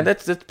 Mm-hmm. Yeah.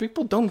 That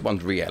people don't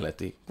want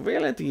reality.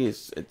 Reality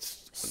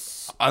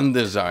it's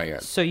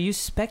undesired. So you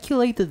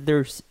speculate that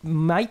there's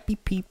might be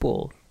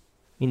people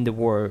in the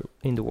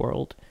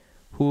world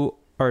who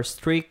are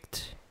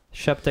strict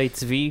Shabtai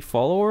Tzvi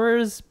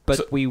followers,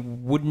 but we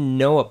wouldn't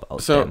know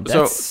about them.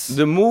 That's so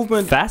the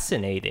movement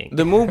fascinating.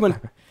 The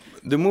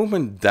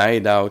movement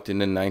died out in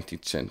the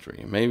 19th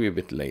century, maybe a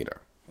bit later.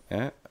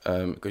 Yeah,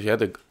 because you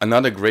had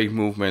another great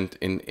movement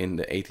in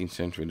the 18th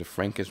century, the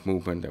Frankist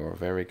movement. They were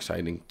very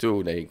exciting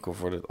too. They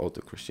converted all to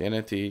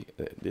Christianity.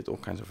 They did all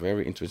kinds of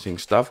very interesting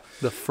stuff.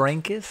 The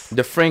Frankists?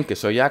 The Frankists.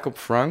 So Jacob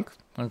Frank.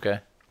 Okay.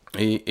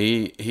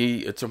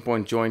 He at some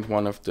point joined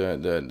one of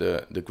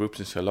the groups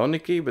in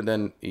Saloniki, but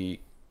then he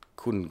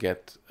couldn't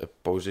get a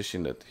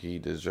position that he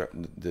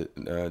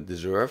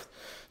deserved.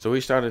 So he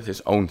started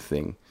his own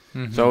thing.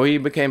 Mm-hmm. So he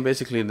became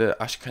basically the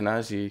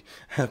Ashkenazi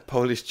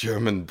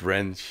Polish-German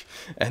branch,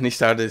 and he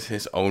started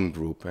his own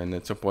group. And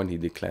at some point he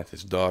declared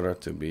his daughter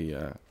to be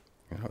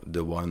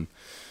the one.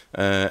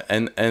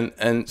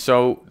 And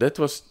so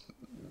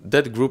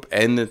that group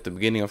ended at the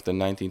beginning of the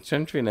 19th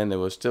century, and then there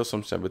was still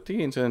some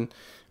Sabbateans,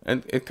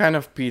 and it kind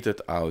of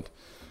petered out.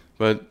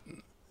 But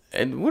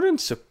it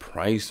wouldn't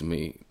surprise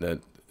me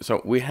that. So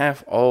we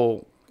have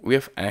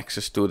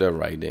access to their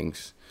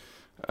writings.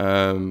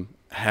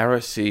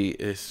 Heresy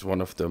is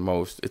one of the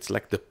most. It's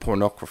like the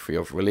pornography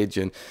of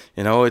religion.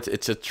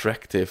 It's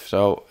attractive.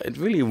 So it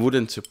really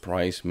wouldn't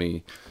surprise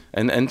me.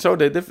 And so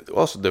they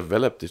also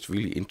developed this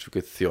really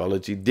intricate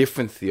theology,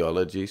 different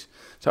theologies.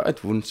 So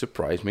it wouldn't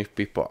surprise me if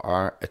people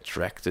are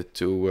attracted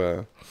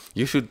to.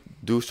 You should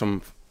do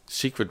some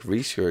secret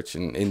research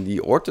in the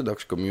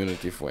Orthodox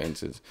community, for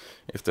instance,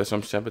 if there's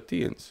some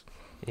Sabbateans.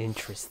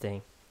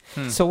 Interesting.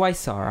 So why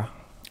Sarah?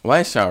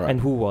 Why Sarah? And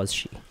who was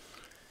she?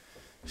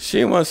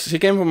 She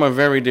came from a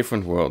very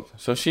different world.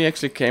 So she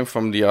actually came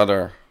from the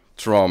other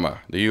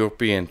trauma, the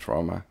European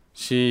trauma.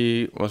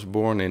 She was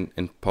born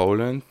in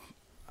Poland.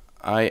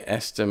 I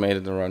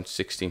estimated around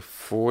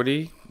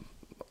 1640.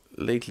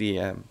 Lately,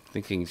 I'm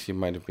thinking she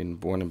might have been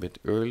born a bit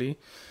early.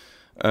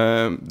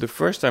 The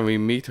first time we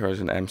meet her is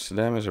in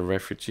Amsterdam as a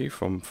refugee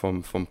from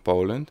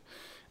Poland.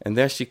 And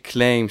there she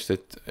claims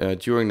that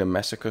during the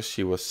massacre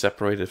she was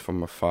separated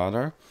from her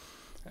father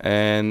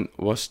and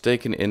was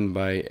taken in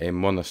by a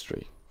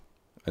monastery,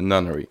 a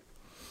nunnery.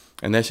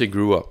 And there she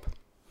grew up.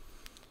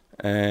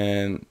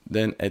 And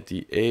then at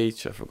the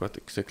age, I forgot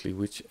exactly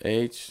which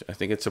age, I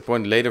think it's a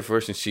point later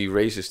version she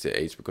raises the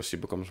age because she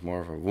becomes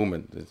more of a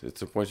woman.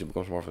 It's a point she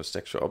becomes more of a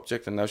sexual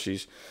object, and now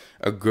she's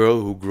a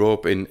girl who grew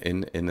up in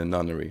a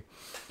nunnery.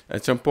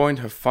 At some point,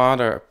 her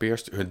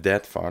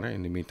dead father,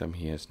 in the meantime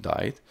he has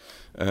died,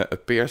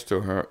 appears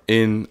to her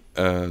in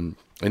the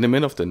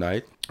middle of the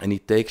night, and he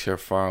takes her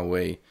far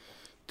away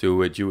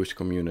to a Jewish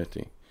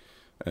community.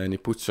 And he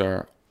puts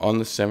her on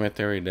the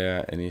cemetery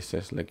there, and he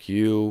says, like,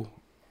 you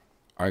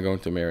are going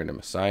to marry the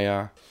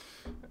Messiah,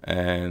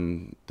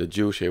 and the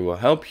Jews here will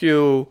help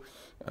you.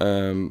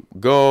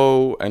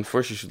 Go, and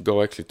first you should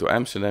go actually to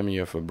Amsterdam.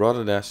 You have a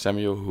brother there,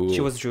 Samuel, who She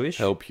was Jewish?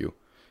 help you.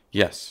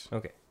 Yes.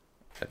 Okay.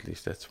 At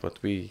least that's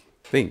what we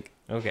think.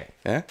 Okay.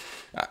 Yeah,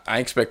 I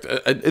expect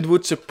it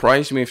would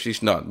surprise me if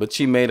she's not, but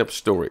she made up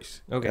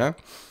stories. Okay. Yeah?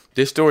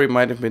 This story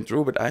might have been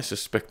true, but I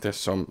suspect there's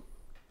some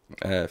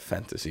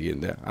fantasy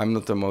in there. I'm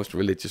not the most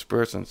religious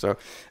person, so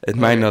it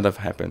might not have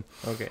happened.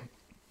 Okay.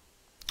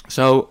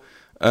 So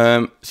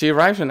she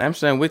arrives in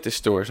Amsterdam with this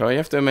story. So you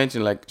have to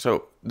imagine, like,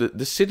 so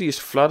the city is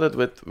flooded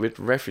with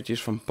refugees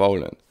from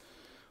Poland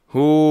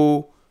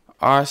who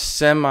are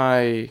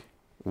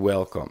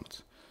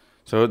semi-welcomed.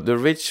 So the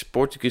rich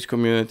Portuguese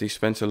community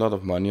spends a lot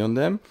of money on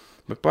them,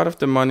 but part of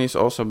the money is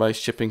also by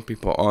shipping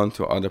people on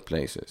to other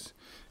places.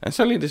 And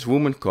suddenly this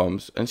woman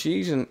comes, and she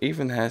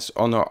even has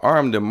on her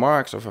arm the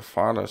marks of her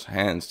father's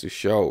hands to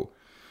show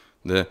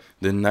the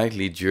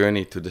nightly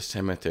journey to the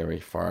cemetery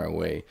far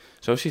away.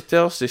 So she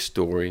tells this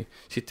story.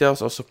 She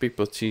tells also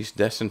people she's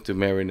destined to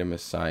marry the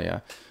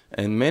Messiah.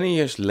 And many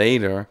years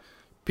later,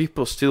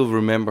 people still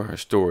remember her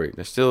story.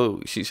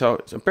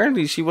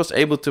 Apparently she was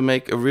able to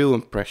make a real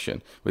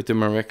impression with the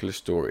miraculous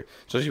story.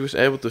 So she was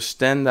able to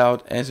stand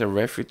out as a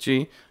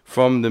refugee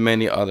from the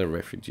many other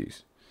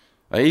refugees.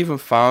 I even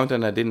found,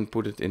 and I didn't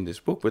put it in this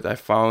book, but I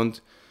found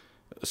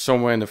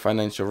somewhere in the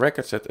financial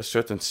records that a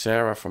certain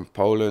Sarah from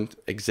Poland,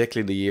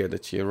 exactly the year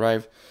that she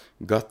arrived,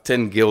 got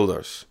 10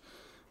 guilders.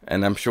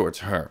 And I'm sure it's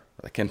her.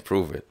 I can't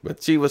prove it,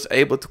 but she was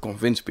able to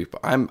convince people.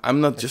 I'm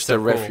not That's just so a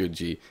cool.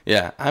 refugee.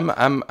 Yeah,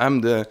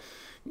 I'm the.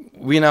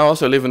 We now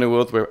also live in a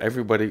world where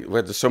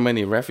there's so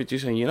many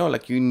refugees, and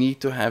you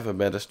need to have a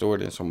better story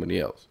than somebody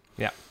else.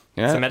 Yeah.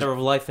 Yeah, It's a matter of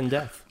life and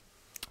death.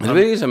 It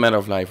really is a matter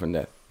of life and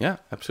death. Yeah,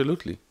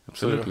 absolutely.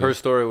 So her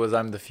story was,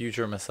 I'm the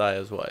future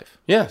Messiah's wife.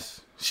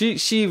 Yes,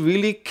 she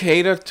really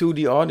catered to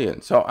the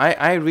audience. So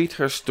I read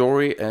her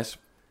story as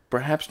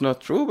perhaps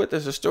not true, but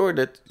as a story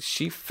that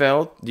she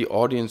felt the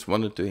audience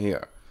wanted to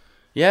hear.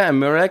 Yeah, and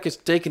Marek is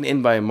taken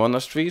in by a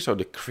monastery, so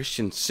the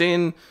Christian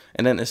sin,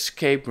 and then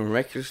escape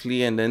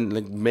miraculously, and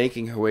then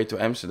making her way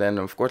to Amsterdam,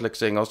 and of course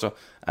saying also,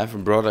 I have a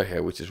brother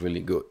here, which is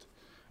really good.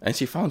 And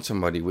she found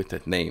somebody with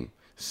that name,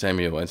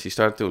 Samuel, and she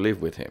started to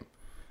live with him.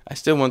 I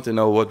still want to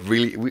know what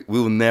really,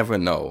 we'll never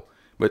know,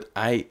 but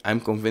I'm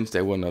convinced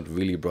they were not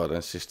really brother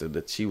and sister,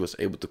 that she was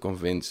able to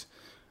convince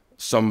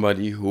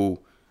somebody who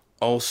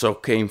also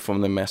came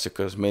from the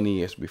massacres many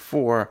years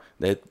before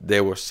that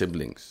they were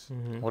siblings.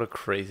 Mm-hmm. What a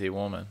crazy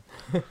woman.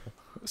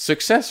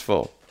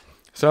 Successful.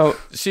 So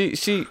she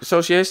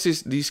has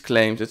these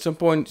claims. At some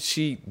point,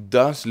 she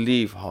does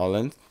leave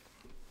Holland.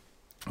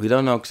 We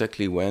don't know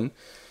exactly when.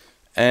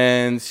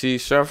 And she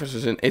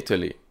surfaces in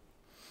Italy.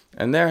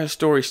 And there her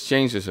story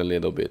changes a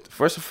little bit.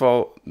 First of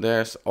all,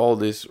 there's all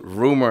these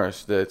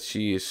rumors that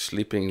she is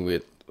sleeping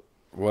with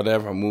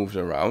whatever moves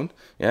around.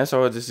 Yeah,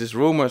 so there's these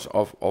rumors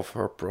of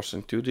her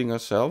prostituting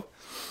herself.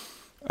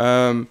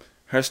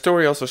 Her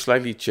story also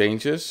slightly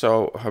changes.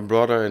 So her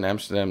brother in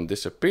Amsterdam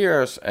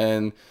disappears,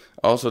 and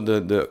also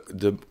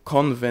the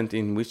convent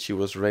in which she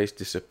was raised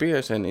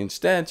disappears, and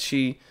instead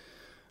she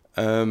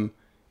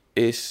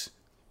is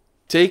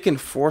taken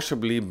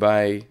forcibly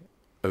by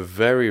a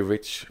very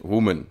rich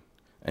woman.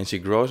 And she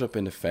grows up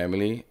in the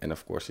family, and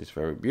of course it's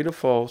very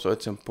beautiful. So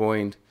at some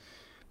point,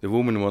 the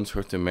woman wants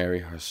her to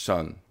marry her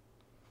son,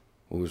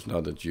 who is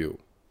not a Jew.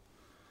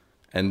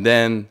 And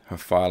then her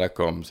father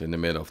comes in the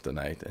middle of the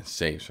night and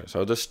saves her.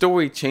 So the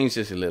story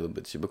changes a little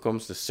bit. She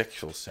becomes the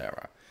sexual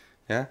Sarah.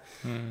 Yeah.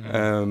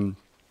 Mm-hmm.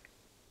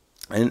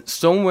 And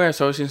somewhere,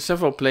 so she's in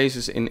several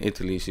places in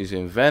Italy. She's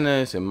in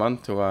Venice, in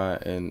Mantua,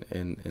 in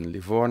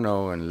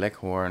Livorno, and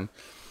Leghorn.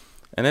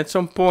 And at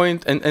some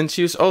point, and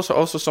she's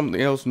also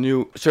something else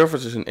new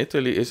surfaces in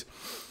Italy, is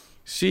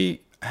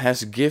she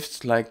has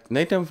gifts like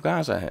Nathan of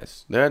Gaza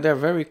has. They're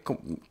very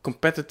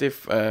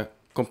competitive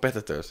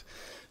competitors.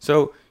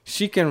 So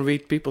she can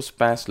read people's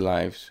past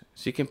lives.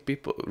 She can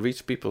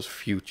read people's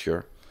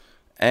future.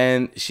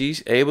 And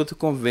she's able to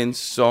convince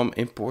some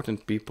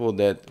important people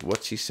that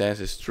what she says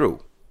is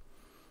true.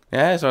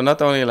 Yeah, so not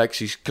only like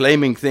she's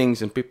claiming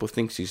things and people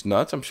think she's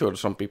nuts. I'm sure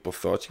some people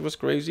thought she was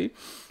crazy.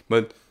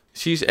 But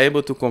she's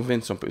able to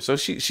convince some people. So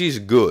she's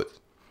good.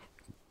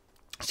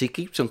 She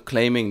keeps on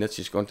claiming that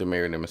she's going to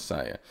marry the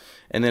Messiah.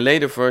 And in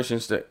later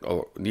versions,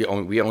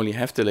 we only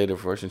have the later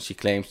version, she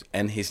claims,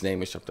 and his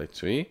name is chapter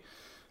 3.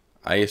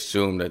 I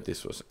assume that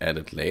this was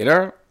added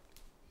later,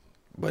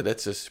 but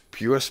that's just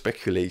pure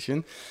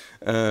speculation.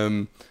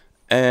 And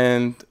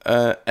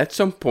at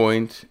some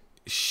point,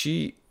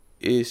 she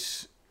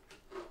is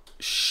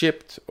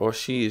shipped, or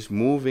she is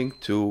moving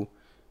to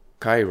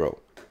Cairo.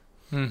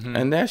 Mm-hmm.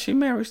 And there she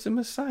marries the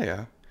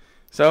Messiah.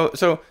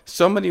 So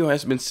somebody who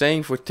has been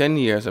saying for 10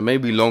 years, or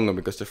maybe longer,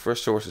 because the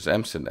first source is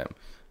Amsterdam,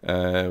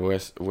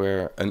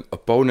 where an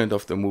opponent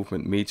of the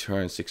movement meets her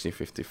in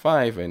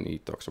 1655, and he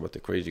talks about the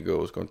crazy girl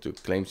who's going to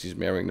claim she's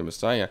marrying the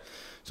Messiah.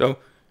 So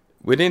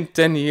within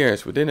 10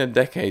 years, within a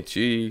decade,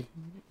 she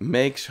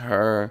makes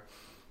her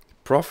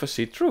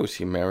prophecy true.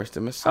 She marries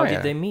the Messiah. How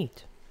did they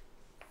meet?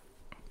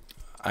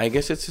 I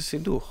guess it's a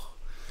sidduch.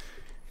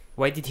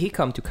 Why did he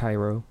come to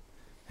Cairo?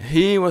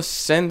 He was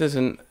sent as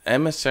an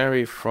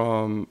emissary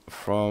from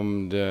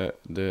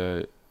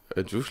the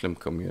Jerusalem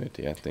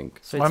community, I think.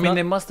 So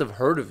they must have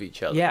heard of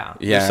each other. Yeah.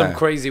 There's some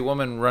crazy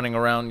woman running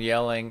around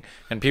yelling,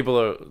 and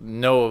people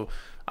know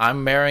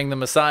I'm marrying the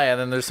Messiah.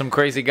 Then there's some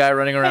crazy guy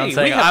running around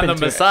saying I'm the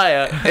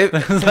Messiah.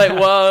 It's like,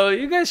 well,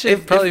 you guys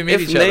should probably meet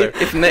each other.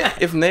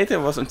 If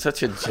Nathan wasn't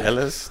such a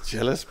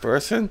jealous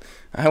person,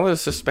 I would have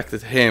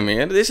suspected him.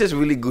 Yeah? This is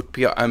really good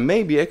PR, and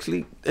maybe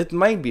actually it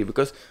might be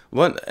because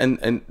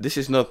and this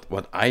is not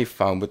what I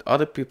found, but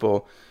other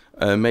people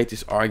made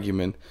this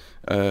argument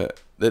that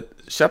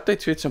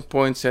Shabtai at some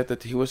point said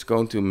that he was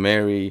going to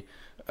marry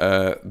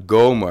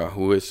Gomer,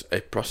 who is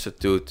a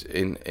prostitute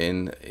in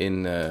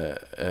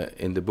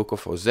the book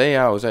of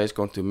Hosea. Hosea is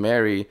going to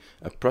marry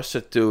a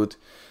prostitute,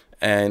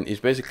 and he's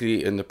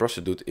basically, and the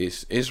prostitute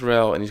is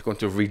Israel, and he's going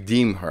to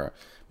redeem her.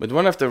 But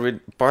one of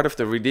the part of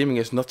the redeeming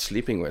is not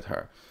sleeping with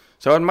her.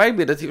 So it might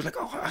be that he was like,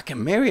 oh, I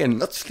can marry and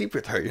not sleep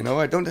with her.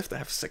 I don't have to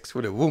have sex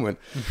with a woman.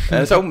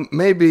 So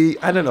maybe,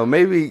 I don't know,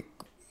 maybe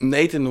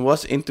Nathan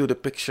was into the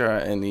picture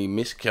and he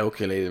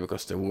miscalculated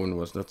because the woman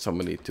was not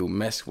somebody to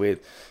mess with.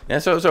 Yeah,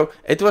 so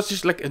it was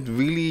just like a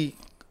really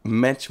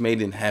match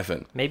made in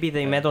heaven. Maybe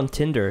they met on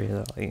Tinder.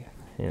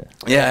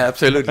 Yeah,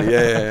 absolutely.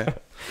 Yeah.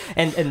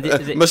 And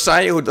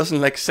Messiah, who doesn't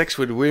like sex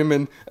with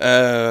women,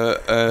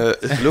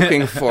 is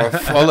looking for a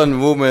fallen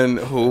woman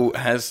who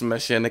has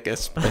messianic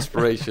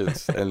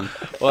aspirations. And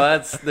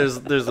well,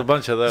 there's a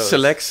bunch of those.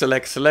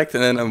 Select,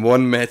 and then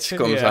one match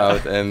comes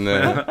out. And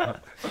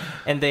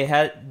and they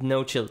had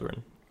no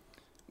children.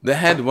 They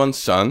had one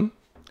son.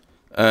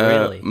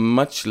 Really?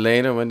 Much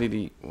later, when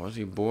was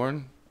he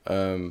born?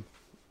 A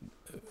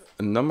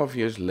number of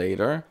years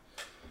later.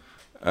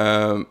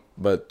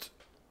 But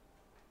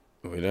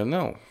we don't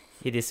know.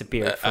 He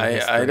disappeared from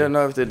I don't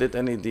know if they did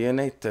any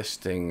DNA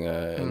testing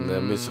in the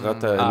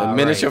Misrata, in the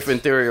Ministry of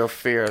Interior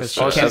Affairs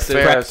of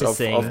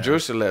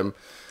Jerusalem.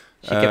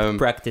 She kept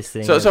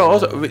practicing. So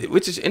also,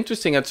 which is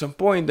interesting, at some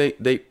point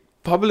they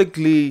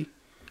publicly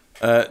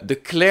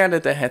declared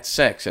that they had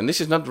sex, and this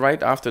is not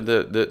right after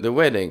the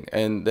wedding,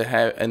 and they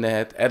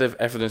had added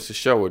evidence to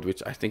show it,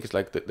 which I think is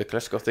like the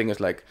classical thing is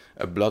like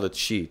a blotted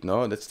sheet.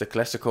 No, that's the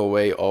classical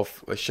way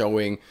of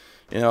showing,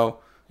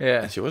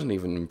 Yeah, and she wasn't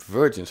even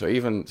virgin. So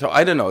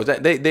I don't know.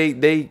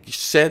 They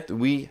said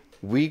we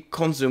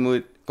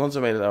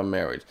consummated our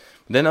marriage.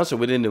 Then also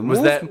within the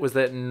was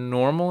that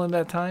normal in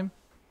that time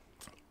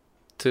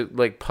to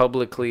like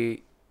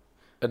publicly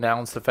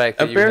announce the fact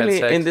that apparently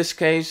you had sex? In this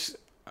case,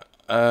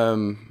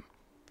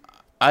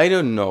 I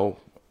don't know,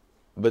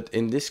 but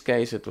in this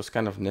case it was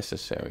kind of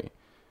necessary.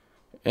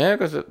 Yeah,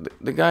 because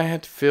the guy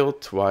had failed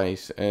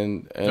twice,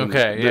 and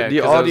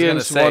the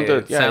audience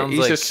wanted. Yeah, sounds he's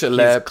like a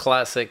celeb, he's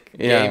classic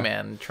gay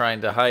man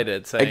trying to hide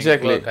it, saying,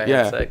 exactly. "Look, I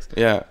had sex."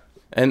 Yeah,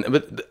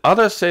 but the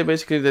others say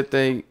basically that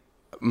they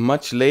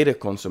much later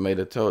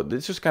consummated. So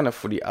this was kind of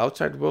for the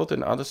outside world,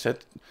 and others said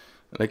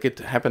like it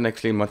happened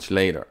actually much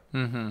later.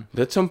 Mm-hmm.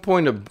 At some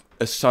point,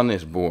 a son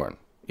is born,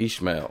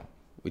 Ishmael,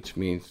 which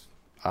means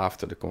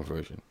after the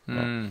conversion.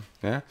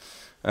 Yeah,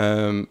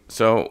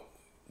 so.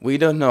 We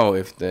don't know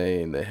if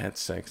they had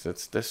sex.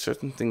 There's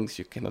certain things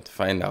you cannot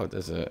find out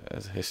as a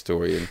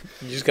historian.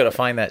 You just got to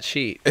find that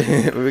sheet.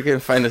 We can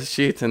find a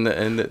sheet and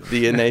the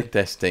DNA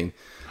testing.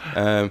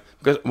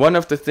 Because one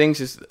of the things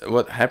is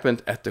what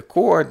happened at the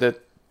core, that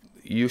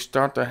you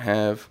start to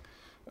have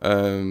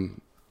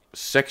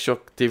sexual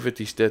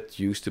activities that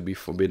used to be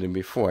forbidden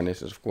before. And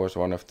this is, of course,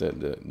 one of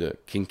the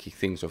kinky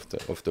things of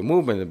the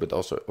movement, but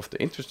also of the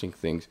interesting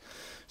things.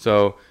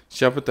 So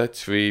Shabbatai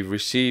Tzvi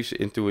receives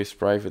into his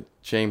private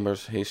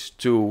chambers his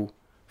 2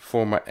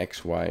 former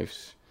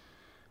ex-wives,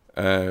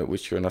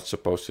 which you're not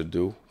supposed to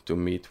do, to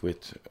meet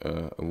with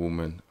a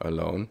woman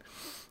alone.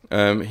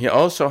 He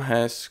also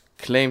has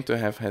claimed to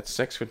have had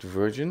sex with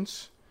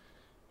virgins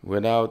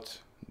without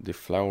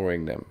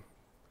deflowering them.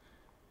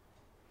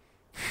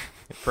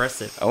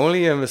 Impressive.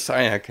 Only a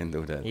Messiah can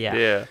do that.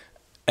 Yeah.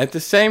 At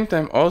the same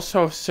time,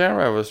 also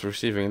Sarah was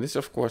receiving, this is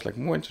of course like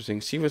more interesting,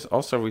 she was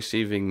also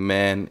receiving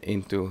men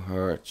into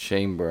her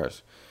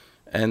chambers.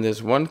 And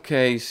there's one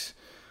case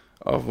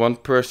of one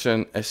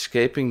person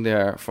escaping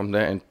from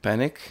there in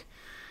panic,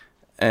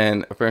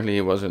 and apparently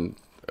he wasn't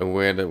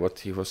aware that what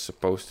he was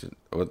supposed to,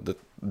 or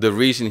the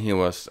reason he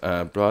was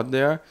brought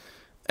there.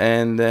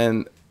 And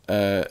then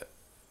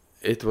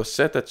it was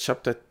said that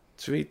Shabtai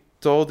Tzvi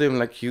told him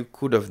like you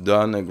could have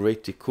done a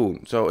great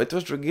tikkun. So it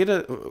was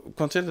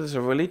considered as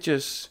a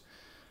religious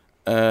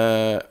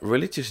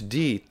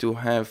deed to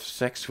have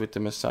sex with the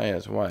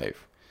Messiah's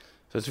wife.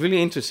 So it's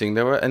really interesting.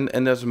 There were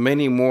and there's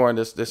many more.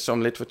 There's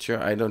some literature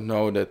I don't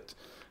know that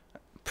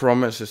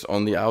promises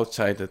on the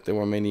outside that there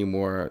were many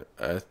more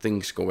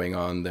things going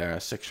on there,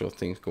 sexual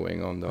things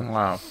going on there.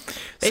 Wow.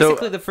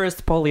 Basically the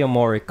first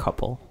polyamoric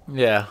couple.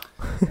 Yeah.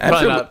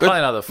 Probably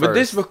not the first. But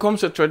this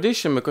becomes a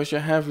tradition because you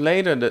have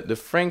later the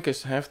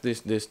Frankists have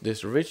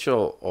this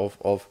ritual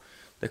of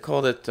they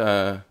call it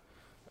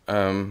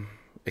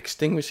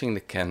extinguishing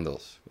the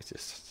candles, which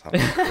is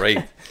something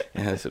great.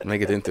 Yeah, so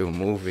make it into a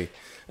movie.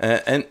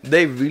 And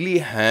they really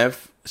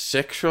have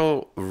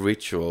sexual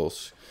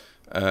rituals.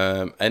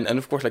 And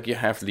of course, like you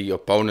have the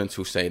opponents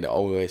who say they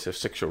always have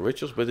sexual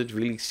rituals, but it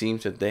really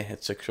seems that they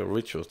had sexual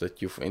rituals,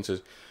 that you, for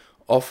instance,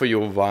 offer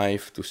your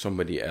wife to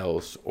somebody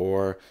else,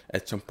 or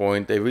at some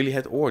point they really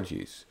had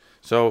orgies.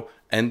 So,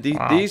 and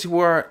these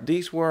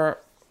were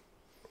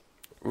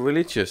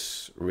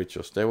religious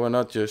rituals. They were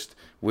not just,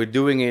 we're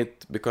doing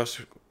it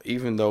because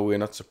even though we're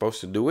not supposed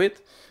to do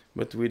it,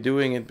 but we're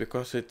doing it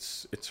because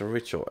it's a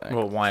ritual act.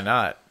 Well, why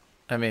not?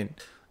 I mean,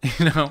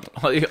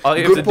 all you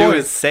have to do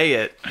is say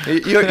it.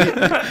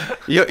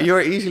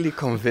 You're easily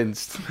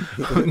convinced.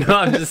 No,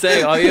 I'm just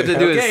saying, all you have to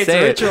do is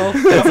say it.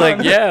 It's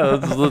like,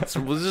 let's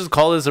just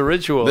call this a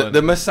ritual.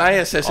 The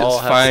Messiah says it's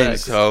fine,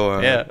 sex.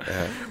 So yeah.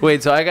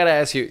 Wait, so I gotta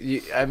ask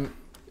you,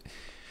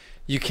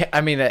 you can't.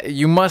 I mean,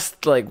 you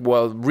must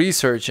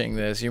researching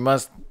this. You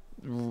must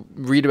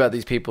read about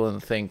these people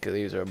and think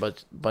these are a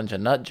bunch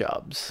of nut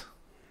jobs.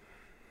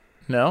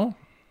 No?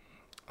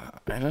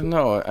 I don't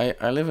know.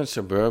 I live in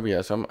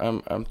suburbia, so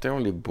I'm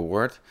terribly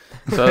bored.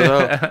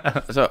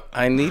 So so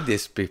I need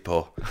these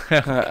people.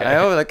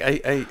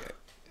 I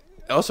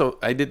also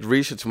I did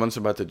research once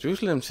about the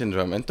Jerusalem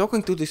syndrome, and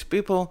talking to these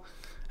people,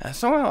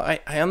 somehow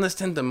I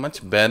understand them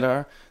much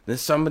better than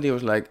somebody who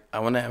was like, I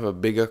want to have a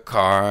bigger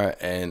car,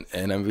 and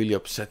I'm really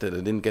upset that I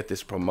didn't get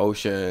this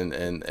promotion,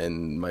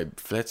 and my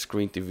flat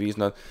screen TV is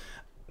not.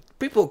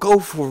 People go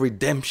for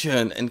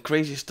redemption and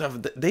crazy stuff.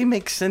 They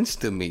make sense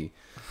to me.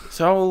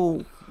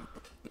 So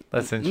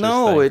That's interesting.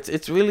 no,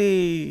 it's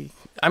really.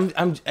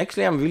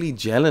 I'm really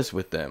jealous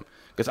with them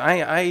because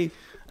I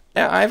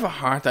have a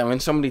hard time when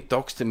somebody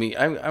talks to me.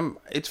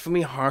 It's for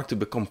me hard to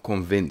become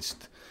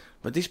convinced.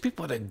 But these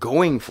people, they're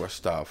going for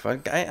stuff. I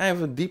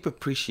have a deep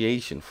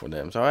appreciation for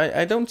them. So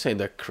I don't say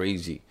they're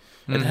crazy.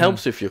 It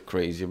helps if you're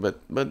crazy, but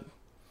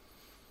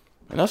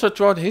and also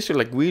throughout history,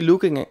 like we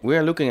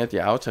are looking at the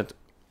outset,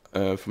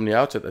 from the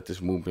outset at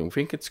this movement. We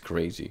think it's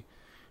crazy,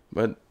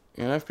 but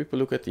if people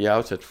look at the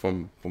outset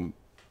from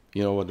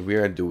what we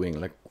are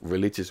doing, like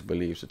religious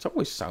beliefs, it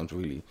always sounds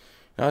really.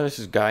 There's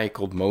this guy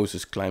called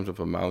Moses climbs up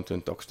a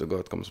mountain, talks to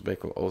God, comes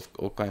back with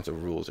all kinds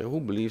of rules. Who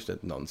believes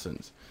that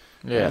nonsense?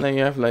 Yeah, and then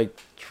you have like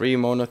 3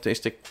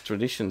 monotheistic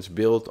traditions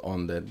built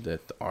on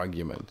that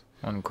argument.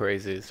 On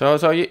crazy. So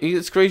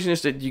it's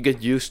craziness that you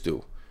get used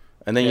to,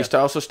 and then you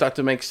also start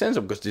to make sense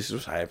of, because this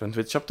is what happened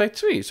with Shabtai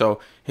Tzvi. So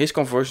his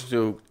conversion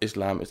to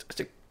Islam is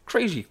a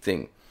crazy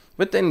thing,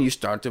 but then you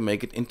start to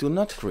make it into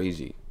not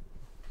crazy,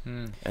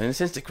 and in a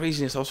sense the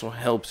craziness also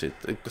helps it,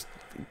 because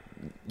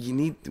we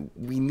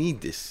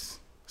need this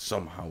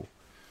somehow.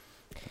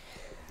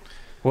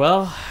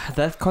 Well,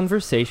 that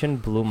conversation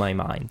blew my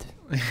mind.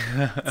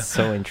 It's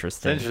so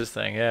interesting. It's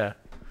interesting, yeah.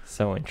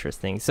 So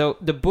interesting. So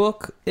the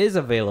book is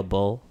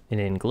available in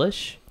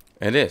English.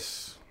 It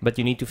is. But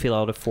you need to fill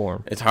out a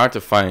form. It's hard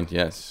to find,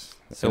 yes.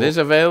 So it is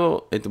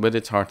available, but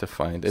it's hard to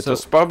find. It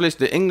was published,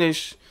 the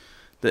English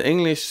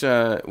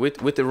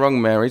with the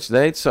wrong marriage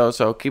date,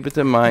 so keep it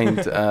in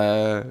mind.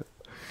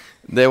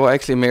 They were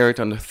actually married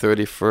on the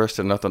 31st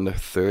and not on the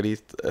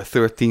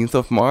 13th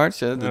of March.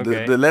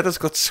 The letters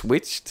got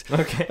switched.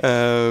 Okay.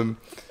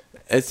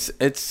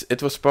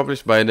 It was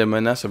published by the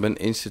Manasseh Ben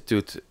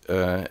Institute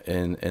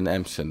in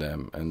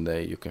Amsterdam, and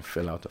you can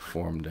fill out a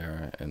form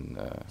there.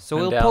 So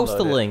we'll post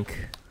a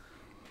link.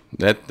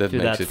 That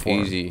makes it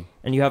easy.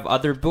 And you have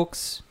other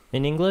books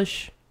in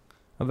English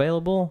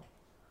available?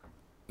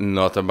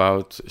 Not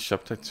about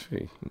Shabtai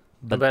Tzvi.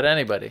 But about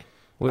anybody.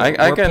 We're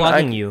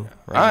plugging you.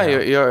 Right now.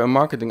 You're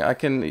marketing.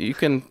 You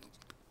can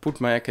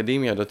put my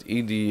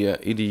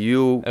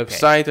academia.edu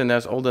site, and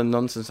there's all the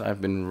nonsense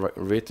I've been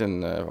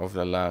written over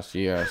the last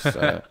years.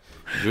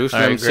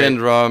 Jerusalem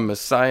syndrome,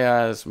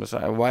 Messiahs,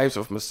 wives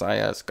of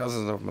Messiahs,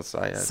 cousins of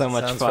Messiahs. So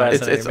much Sounds fun.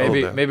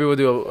 fascinating. Maybe we'll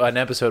do an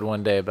episode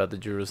one day about the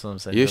Jerusalem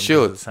syndrome. You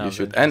should.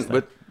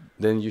 But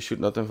then you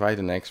should not invite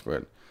an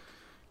expert.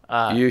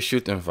 You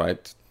should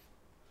invite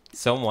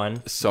someone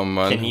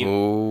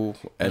who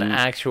an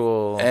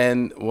actual,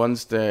 and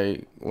once they're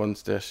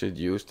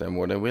seduced, they're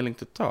more than willing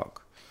to talk.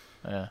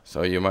 Yeah.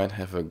 So you might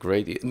have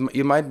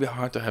you might be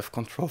hard to have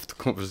control of the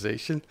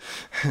conversation.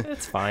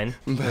 It's fine.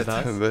 But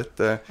that's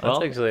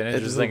actually an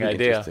interesting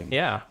idea. Interesting.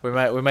 Yeah,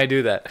 we might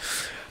do that.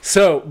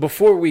 So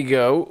before we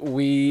go,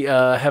 we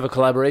have a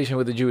collaboration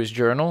with the Jewish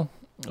Journal.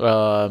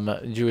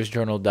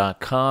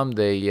 JewishJournal.com.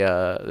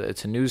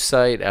 It's a news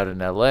site out in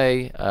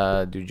LA.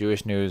 Do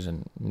Jewish news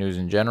and news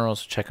in general.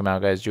 So check them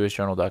out, guys.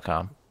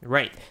 JewishJournal.com.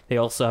 Right. They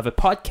also have a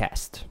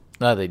podcast.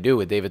 No, they do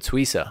with David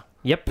Suissa.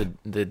 Yep.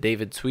 The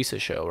David Suissa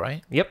show,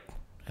 right? Yep.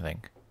 I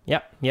think.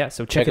 Yeah.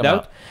 So check it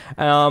out.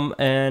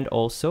 And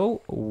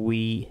also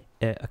we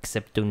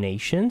accept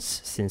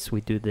donations since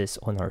we do this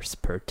on our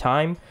spare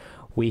time.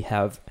 We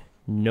have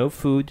no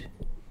food.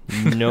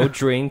 No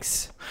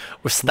drinks.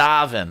 We're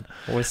starving.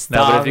 No,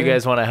 but if you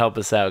guys want to help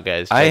us out,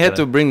 guys. I had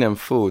to bring them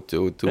food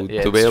to be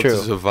able to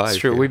survive. It's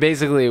true. We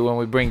basically, when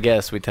we bring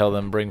guests, we tell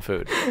them bring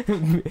food.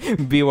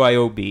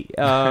 BYOB.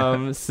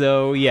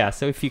 So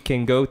if you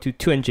can go to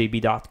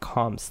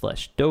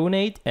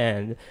 2njb.com/donate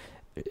and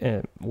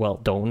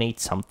donate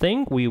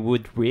something, we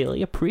would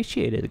really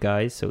appreciate it,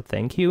 guys. So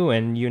thank you.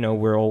 And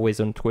we're always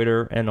on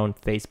Twitter and on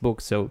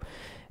Facebook, so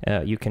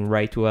you can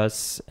write to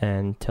us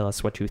and tell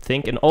us what you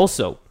think. And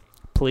also,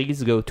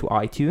 please go to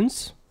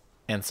iTunes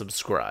and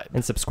subscribe.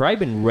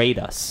 And rate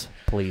us,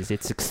 please.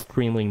 It's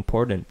extremely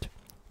important.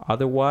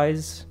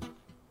 Otherwise,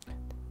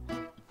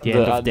 the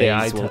end of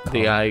days will come.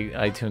 The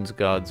iTunes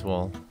gods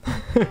will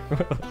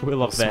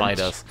smite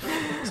us.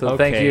 So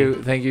okay.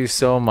 Thank you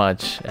so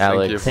much,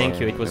 Alex. Thank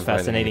you. It was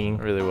fascinating.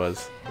 It really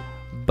was.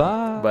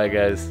 Bye. Bye,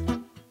 guys.